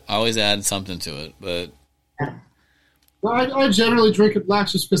have to always add something to it. But I generally drink it black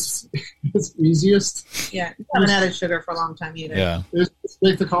just because it's easiest. Yeah, I haven't added sugar for a long time either. yeah. Just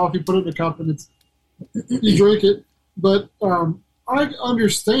make the coffee, put it in a cup, and you drink it. But I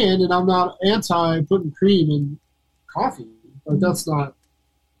understand, and I'm not anti putting cream in coffee. That's not.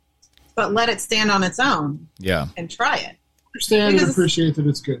 But let it stand on its own. Yeah. And try it. Understand Because and appreciate that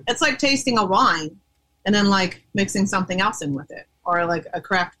it's good. It's like tasting a wine and then mixing something else in with it, or a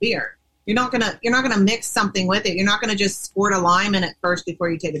craft beer. You're not gonna mix something with it. You're not gonna just squirt a lime in it first before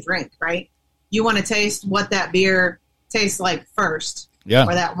you take a drink, right? You want to taste what that beer tastes like first, Yeah.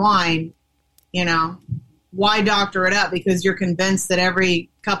 or that wine, why doctor it up because you're convinced that every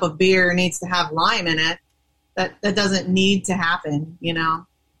cup of beer needs to have lime in it. That doesn't need to happen, you know.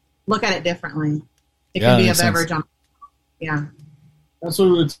 Look at it differently. It can be a beverage on. Yeah. That's what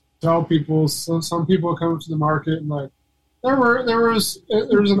we would tell people. So some people come to the market and like there was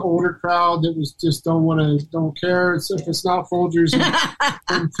an older crowd that was just don't care. If it's not Folgers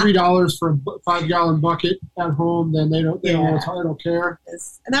and $3 for a 5-gallon bucket at home, then they don't care.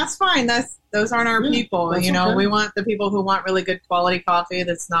 And that's fine. Those aren't our people. You know, okay. We want the people who want really good quality coffee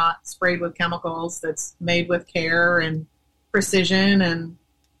that's not sprayed with chemicals, that's made with care and precision and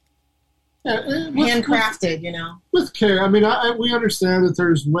handcrafted, you know. With care. I mean, we understand that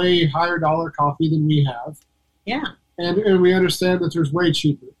there's way higher dollar coffee than we have. Yeah. And we understand that there's way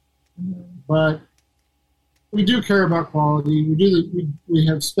cheaper. Mm-hmm. But we do care about quality. We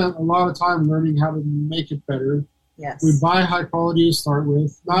have spent a lot of time learning how to make it better. Yes. We buy high quality to start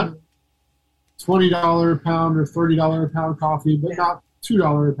with, not $20 a pound or $30 a pound coffee, but not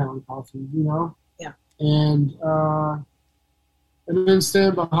 $2 a pound coffee, you know? Yeah. And then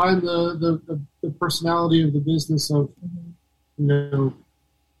stand behind the personality of the business of, you know,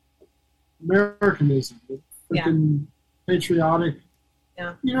 Americanism, freaking patriotic,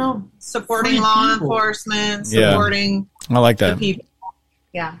 you know, supporting law enforcement, supporting I like that. the people.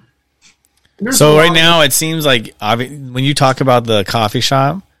 Yeah. So right now it seems like when you talk about the coffee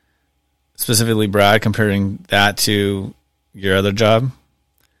shop, specifically Brad, comparing that to your other job,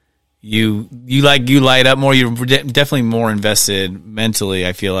 you light up more. You're definitely more invested mentally,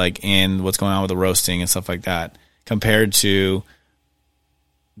 I feel like, in what's going on with the roasting and stuff like that compared to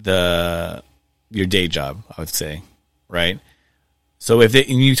your day job, I would say, right? So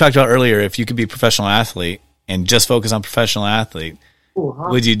you talked about earlier, if you could be a professional athlete and just focus on professional athlete,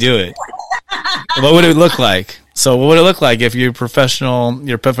 would you do it? What would it look like? So what would it look like if you're a professional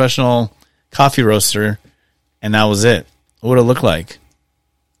coffee roaster and that was it? What would it look like?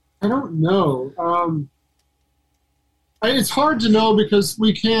 I don't know. It's hard to know because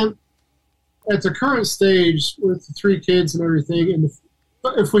we can't, at the current stage with the 3 kids and everything, and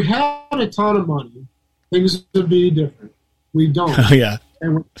if we had a ton of money, things would be different. We don't. Oh, yeah.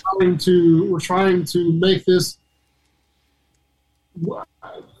 And we're trying to make this.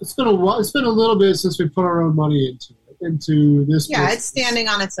 It's been a little bit since we put our own money into this. Yeah, business. It's standing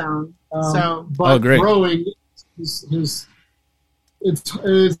on its own. But growing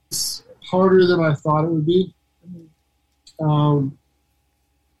it's harder than I thought it would be.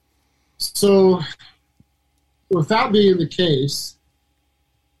 So, with that being the case,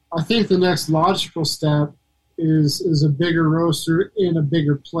 I think the next logical step is a bigger roaster in a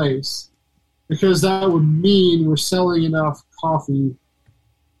bigger place, because that would mean we're selling enough coffee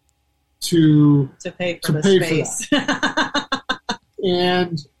to pay for the space. For that.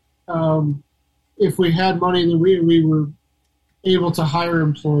 And if we had money that we were able to hire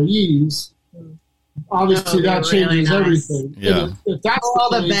employees, obviously that changes everything. Yeah. If that's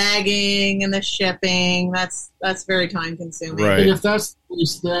the bagging and the shipping, that's very time consuming. Right. And if that's the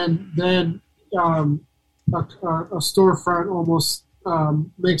case, then a storefront almost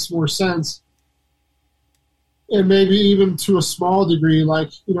makes more sense. And maybe even to a small degree,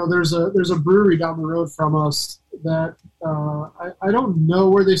 like, you know, there's a brewery down the road from us that I don't know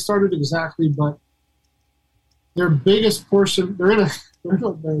where they started exactly, but their biggest portion, they're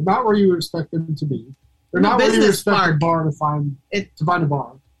not where you would expect them to be. They're not where you would expect a bar to find a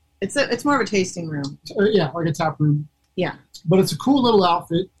bar. It's more of a tasting room. Yeah, like a tap room. Yeah. But it's a cool little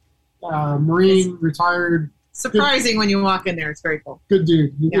outfit. Marine, retired. Surprising when you walk in there. It's very cool. Good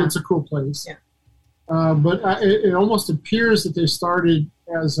dude. Yeah. It's a cool place. Yeah. But it almost appears that they started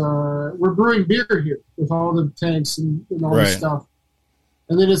as we're brewing beer here with all the tanks and all this stuff.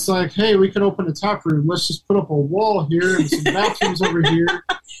 And then it's like, hey, we could open a tap room. Let's just put up a wall here and some bathrooms over here.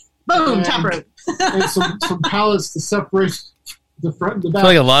 Boom, tap room. And some pallets to separate the front and the back. I feel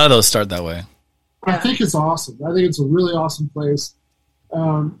like a lot of those start that way. I think it's awesome. I think it's a really awesome place.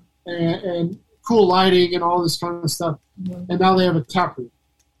 And cool lighting and all this kind of stuff. And now they have a tap room.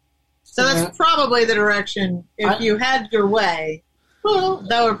 So that's probably the direction. If you had your way,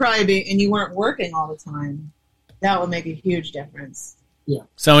 that would probably be, and you weren't working all the time, that would make a huge difference. Yeah.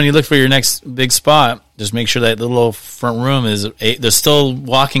 So when you look for your next big spot, just make sure that the little front room there's still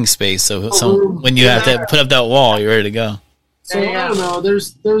walking space. So when you have to put up that wall, you're ready to go. So I don't know.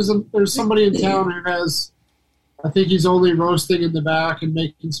 There's somebody in town who has, I think he's only roasting in the back and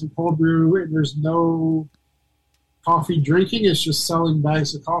making some cold brew, and there's no coffee drinking. It's just selling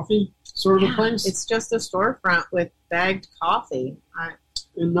bags of coffee, sort of a place. It's just a storefront with bagged coffee.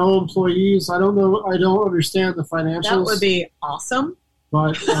 And no employees. I don't know. I don't understand the financials. That would be awesome.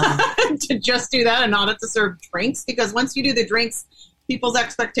 But to just do that and not have to serve drinks, because once you do the drinks, people's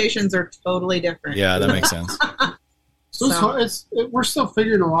expectations are totally different. Yeah, that makes sense. We're still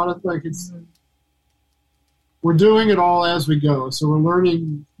figuring a lot of we're doing it all as we go. So we're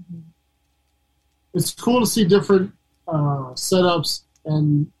learning. It's cool to see different setups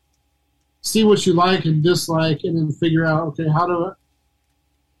and see what you like and dislike, and then figure out, okay,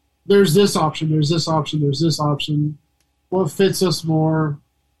 there's this option, there's this option, there's this option. What fits us more?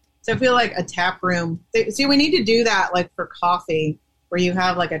 So I feel like a tap room. See, we need to do that like for coffee, where you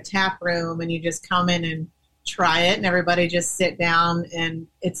have like a tap room and you just come in and try it, and everybody just sit down and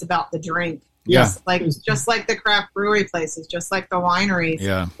it's about the drink. Yeah, just like the craft brewery places, just like the wineries.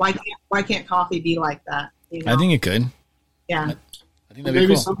 Yeah. Why can't coffee be like that? You know? I think it could. Yeah. I think that'd be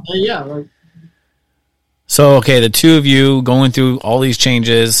cool. Someday, yeah. So, okay, the two of you going through all these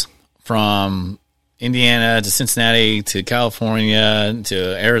changes from Indiana to Cincinnati to California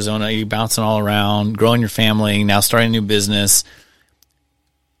to Arizona, you bouncing all around, growing your family, now starting a new business.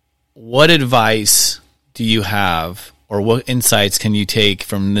 What advice do you have, or what insights can you take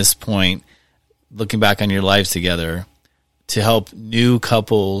from this point, looking back on your lives together, to help new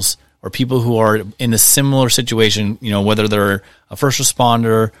couples or people who are in a similar situation, whether they're a first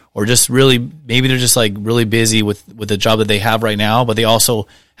responder or just really, maybe they're just like really busy with the job that they have right now, but they also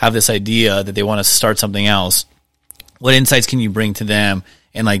have this idea that they want to start something else. What insights can you bring to them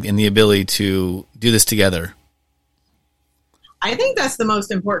and the ability to do this together? I think that's the most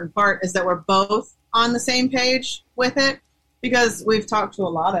important part, is that we're both on the same page with it, because we've talked to a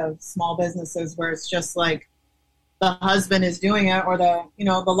lot of small businesses where it's just like the husband is doing it, or the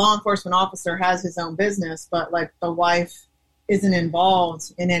law enforcement officer has his own business, but like the wife isn't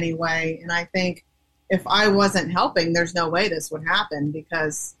involved in any way. And I think if I wasn't helping, there's no way this would happen,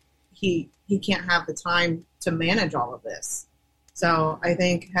 because he can't have the time to manage all of this. So I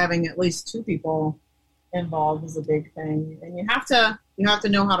think having at least two people involved is a big thing, and you have to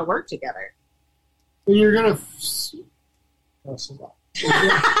know how to work together. And you're gonna you're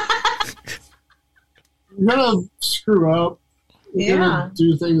gonna screw up. You're gonna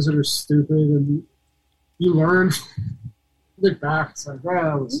do things that are stupid, and you learn. Look back, it's like,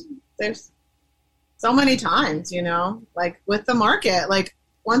 wow, there's so many times, like with the market. Like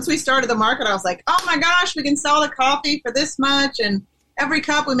once we started the market, I was like, oh my gosh, we can sell the coffee for this much, and every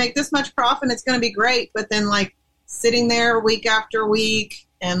cup we make this much profit, and it's going to be great. But then like sitting there week after week,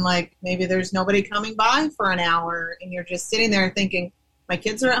 and like maybe there's nobody coming by for an hour, and you're just sitting there thinking, my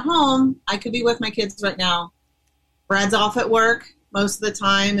kids are at home. I could be with my kids right now. Brad's off at work. Most of the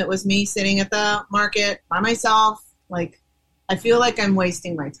time it was me sitting at the market by myself. Like, I feel like I'm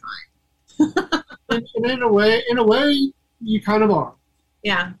wasting my time. And in a way, you kind of are.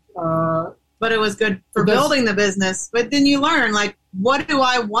 Yeah. But it was good for building the business. But then you learn, like, what do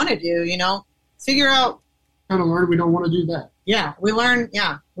I want to do, Figure out. Kind of learn we don't want to do that. Yeah, we learn,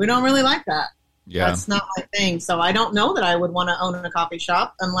 we don't really like that. Yeah. That's not my thing. So I don't know that I would want to own a coffee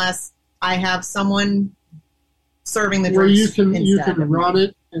shop unless I have someone serving the drinks. Where you can run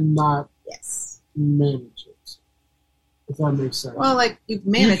it and not manage it. If that makes sense. Well, like you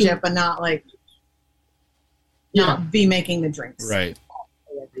manage it, but not like not be making the drinks right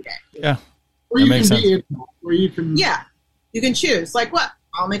every day. Yeah, or you can be where you can. Yeah, you can choose. Like what?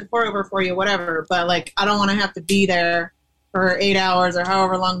 I'll make a pour over for you, whatever. But like, I don't want to have to be there for 8 hours or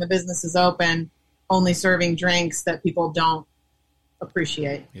however long the business is open, only serving drinks that people don't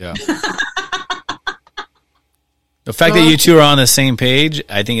appreciate. Yeah. The fact that you two are on the same page,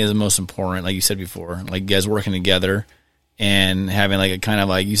 I think, is the most important. Like you said before, like you guys working together and having like a kind of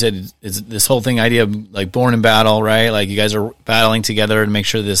like you said, it's this whole thing idea of like born in battle, right? Like you guys are battling together to make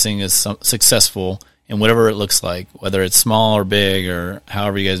sure this thing is successful in whatever it looks like, whether it's small or big or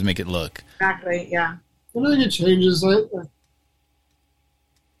however you guys make it look. Exactly. Yeah. I don't think it changes. I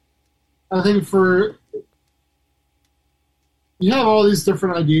think you have all these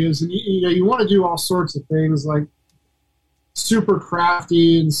different ideas, and you want to do all sorts of things, like super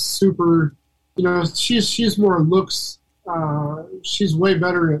crafty and super. She's more looks. She's way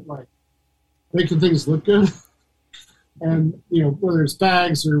better at like making things look good, and whether it's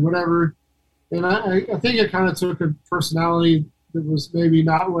bags or whatever. And I think it kind of took a personality that was maybe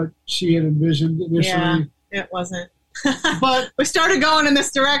not what she had envisioned initially. Yeah, it wasn't. But we started going in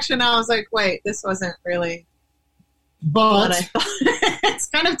this direction. I was like, wait, this wasn't really what I thought. It's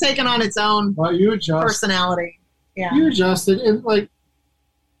kind of taken on its own personality. Yeah. You adjusted, and like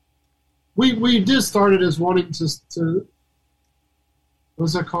we did start it as wanting to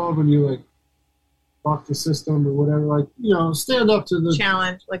what's that called when you like buck the system or whatever, like stand up to the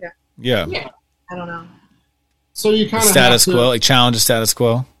challenge, like a yeah. I don't know. So you kind of status quo, like challenge the status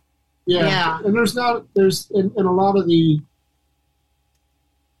quo. Yeah. And there's in a lot of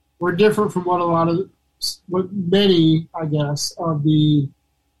we're different from what many, I guess, of the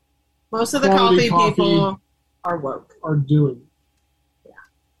most of the coffee people are woke. Are doing. Yeah.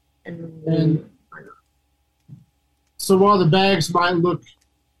 And so while the bags might look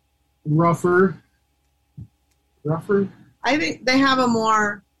rougher, I think they have a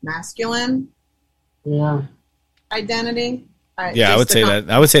more masculine identity. Yeah, I would say that.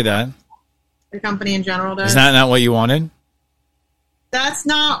 I would say that. The company in general does. Is that not what you wanted? That's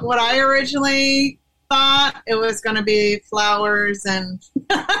not what I originally thought. It was going to be flowers and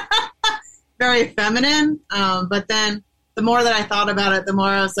very feminine. But then the more that I thought about it, the more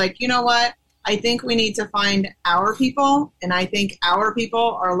I was like, you know what? I think we need to find our people, and I think our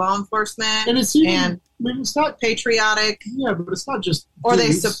people are law enforcement and it's not patriotic. Yeah, but it's not just or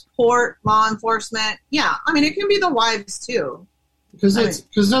they support law enforcement. Yeah, I mean it can be the wives too. Because it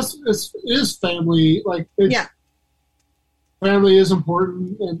is family. Like family is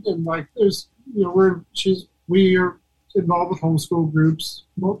important, and like there's we are involved with homeschool groups,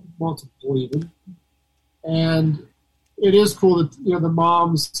 multiple even, and it is cool that the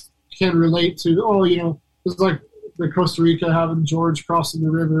moms can relate to. It's like the Costa Rica having George crossing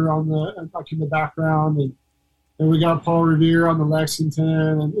the river in the background, and we got Paul Revere on the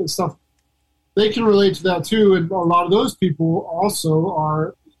Lexington and stuff. They can relate to that too, and a lot of those people also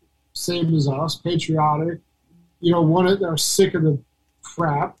are same as us, patriotic. They're sick of the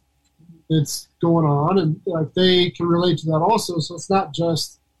crap that's going on, and like they can relate to that also. So it's not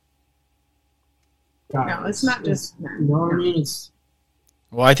just guys. No, it's not just. You know what I mean?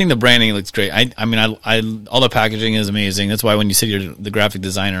 Well, I think the branding looks great. I mean, all the packaging is amazing. That's why when you said you're the graphic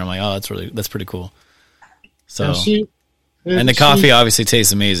designer, I'm like, oh, that's pretty cool. So, and the coffee obviously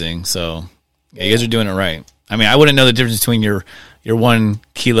tastes amazing. So, yeah, you guys are doing it right. I mean, I wouldn't know the difference between your 1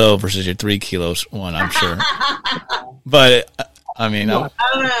 kilo versus your 3 kilos one, I'm sure. But I mean, I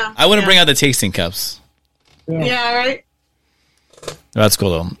don't know. I wouldn't bring out the tasting cups. Yeah, right. That's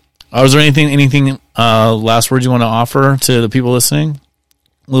cool though. Was there anything last words you want to offer to the people listening?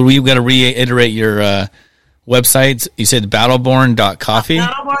 Well, we've got to reiterate your website. You said battleborn.coffee.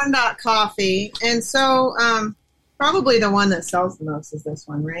 Battleborn.coffee. And so probably the one that sells the most is this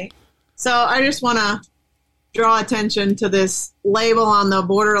one, right? So I just want to draw attention to this label on the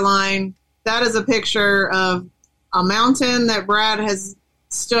borderline. That is a picture of a mountain that Brad has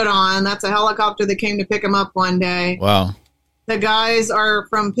stood on. That's a helicopter that came to pick him up one day. Wow. The guys are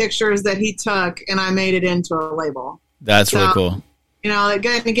from pictures that he took, and I made it into a label. That's really cool.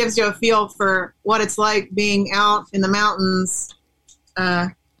 It gives you a feel for what it's like being out in the mountains,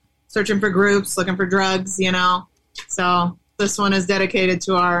 searching for groups, looking for drugs, So this one is dedicated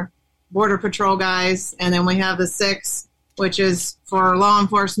to our Border Patrol guys. And then we have the 6, which is for law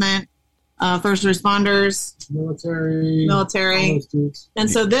enforcement, first responders, military. And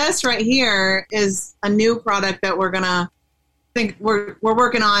so this right here is a new product that we're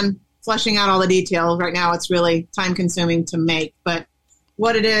working on fleshing out all the details. Right now it's really time consuming to make, but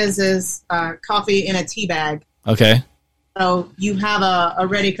what it is coffee in a tea bag. Okay. So you have a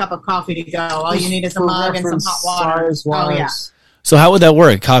ready cup of coffee to go. All you need is a mug and some hot water. Oh, yeah. So how would that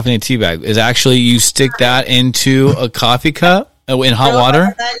work, coffee in a tea bag? Is actually you stick that into a coffee cup in hot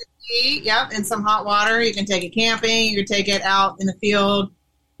water? Yep, in some hot water. You can take it camping. You can take it out in the field.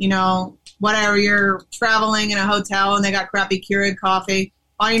 Whatever, you're traveling in a hotel and they got crappy Keurig coffee.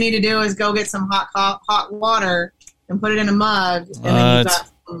 All you need to do is go get some hot water and put it in a mug. And then you've got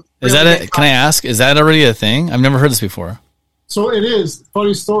is that it? Can I ask? Is that already a thing? I've never heard this before. So it is.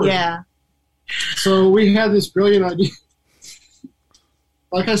 Funny story. Yeah. So we had this brilliant idea.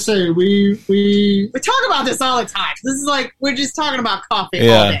 Like I say, we talk about this all the time. This is like we're just talking about coffee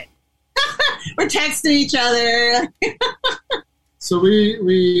all day. We're texting each other. So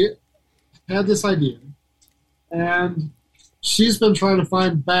we had this idea, and she's been trying to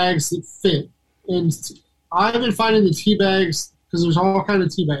find bags that fit. And I've been finding the tea bags, because there's all kind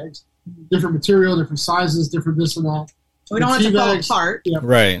of tea bags, different material, different sizes, different this and that. We don't want it to fall apart. Yeah,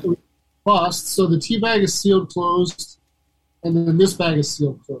 right. Bust. So the tea bag is sealed closed, and then this bag is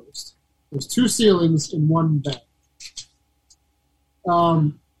sealed closed. There's 2 sealings in one bag.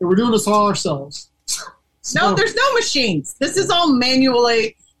 And we're doing this all ourselves. No, there's no machines. This is all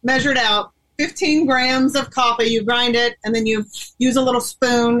manually measured out. 15 grams of coffee, you grind it, and then you use a little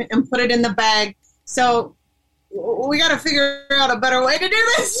spoon and put it in the bag. So we got to figure out a better way to do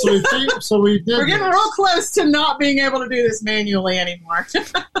this. So we did. We're getting real close to not being able to do this manually anymore.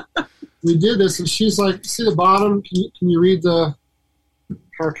 We did this, and she's like, see the bottom? Can you read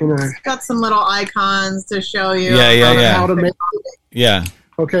How can I? It's got some little icons to show you. How to make it. Yeah.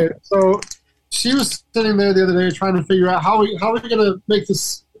 Okay, so she was sitting there the other day trying to figure out how are we going to make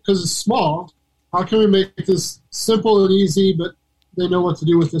this, because it's small, how can we make this simple and easy, but they know what to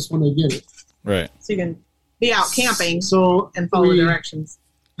do with this when they get it. Right. So you can be out camping and follow directions.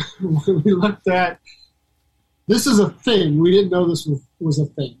 We looked at, this is a thing. We didn't know this was a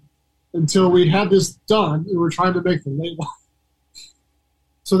thing until we had this done and we're trying to make the label.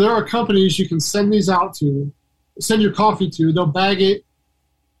 So there are companies you can send these out to, send your coffee to. They'll bag it,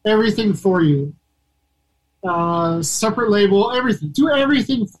 everything for you. Separate label, everything. Do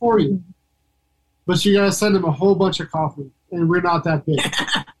everything for you. But you got to send them a whole bunch of coffee, and we're not that big.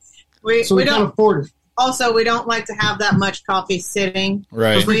 we can't afford it. Also, we don't like to have that much coffee sitting.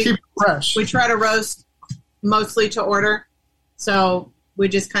 Right. We keep it fresh. We try to roast mostly to order, so we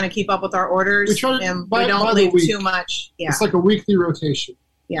just kind of keep up with our orders, and we don't leave too much. Yeah. It's like a weekly rotation.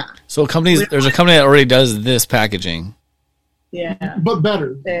 Yeah. So there's a company that already does this packaging. Yeah. But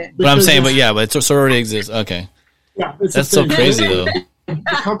better. But I'm saying, but it already exists. Okay. Yeah. That's so crazy, though.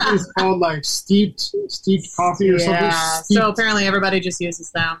 The company's called like steeped coffee or something. So apparently everybody just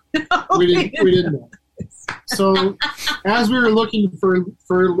uses them. we didn't know. So as we were looking for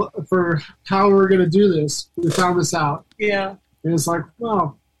how we were going to do this, we found this out. Yeah. And it's like,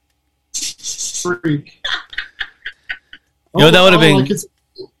 wow, freak. You know, that would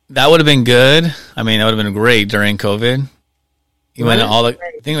have been good. I mean, that would have been great during COVID. When all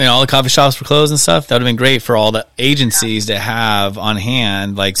the coffee shops were closed and stuff, that would have been great for all the agencies to have on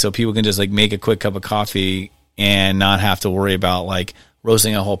hand, like so people can just like make a quick cup of coffee and not have to worry about like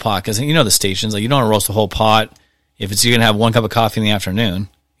roasting a whole pot. Because you know the stations, like you don't want to roast a whole pot if you're gonna have one cup of coffee in the afternoon.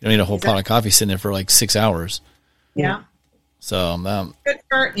 You don't need a whole pot of coffee sitting there for like 6 hours. Yeah. So good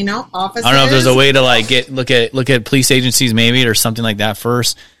for offices. I don't know if there's a way to like look at police agencies maybe or something like that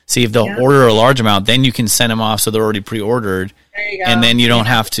first. See if they'll order a large amount, then you can send them off so they're already pre-ordered. There you go. And then you don't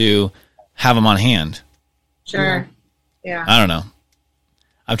have to have them on hand. Sure. Yeah. I don't know.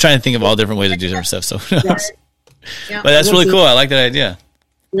 I'm trying to think of all different ways to do different stuff. So, Yeah. But that's really cool. I like that idea.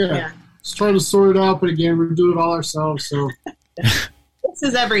 Yeah. Just trying to sort it out, but again, we're doing it all ourselves. So this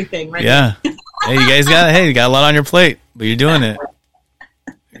is everything, right? Yeah. Hey, you guys got a lot on your plate, but you're doing it.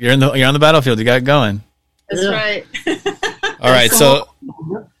 You're on the battlefield. You got it going. That's right. All right. So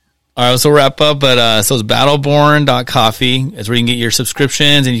we'll wrap up. But so it's battleborn.coffee. It's where you can get your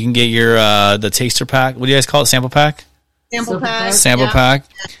subscriptions and you can get your the taster pack. What do you guys call it? Sample pack. Sample pack.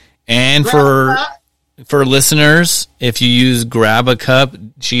 And for listeners, if you use Grab a Cup,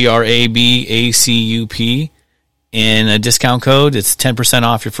 GRABACUP, in a discount code, it's 10%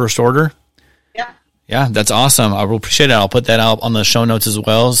 off your first order. Yeah. Yeah, that's awesome. I will appreciate it. I'll put that out on the show notes as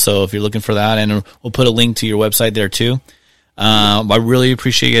well. So if you're looking for that, and we'll put a link to your website there too. I really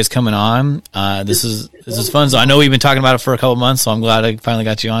appreciate you guys coming on. This is fun. So I know we've been talking about it for a couple months, so I'm glad I finally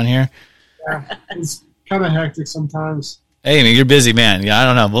got you on here. Yeah, it's kind of hectic sometimes. Hey, I mean, you're busy, man. Yeah, I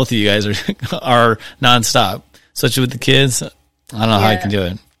don't know. Both of you guys are nonstop, especially with the kids. I don't know how you can do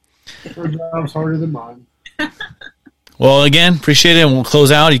it. Her job's harder than mine. Well, again, appreciate it. And we'll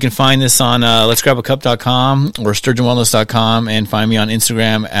close out. You can find this on letsgrabacup.com or sturgeonwellness.com, and find me on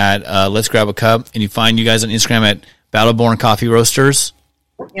Instagram at Let's Grab a Cup. And you find you guys on Instagram at Battleborn Coffee Roasters.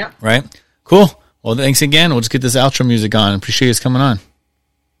 Yep. Right? Cool. Well, thanks again. We'll just get this outro music on. Appreciate you guys coming on.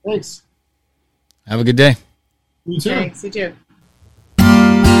 Thanks. Have a good day. You too. Thanks. You too.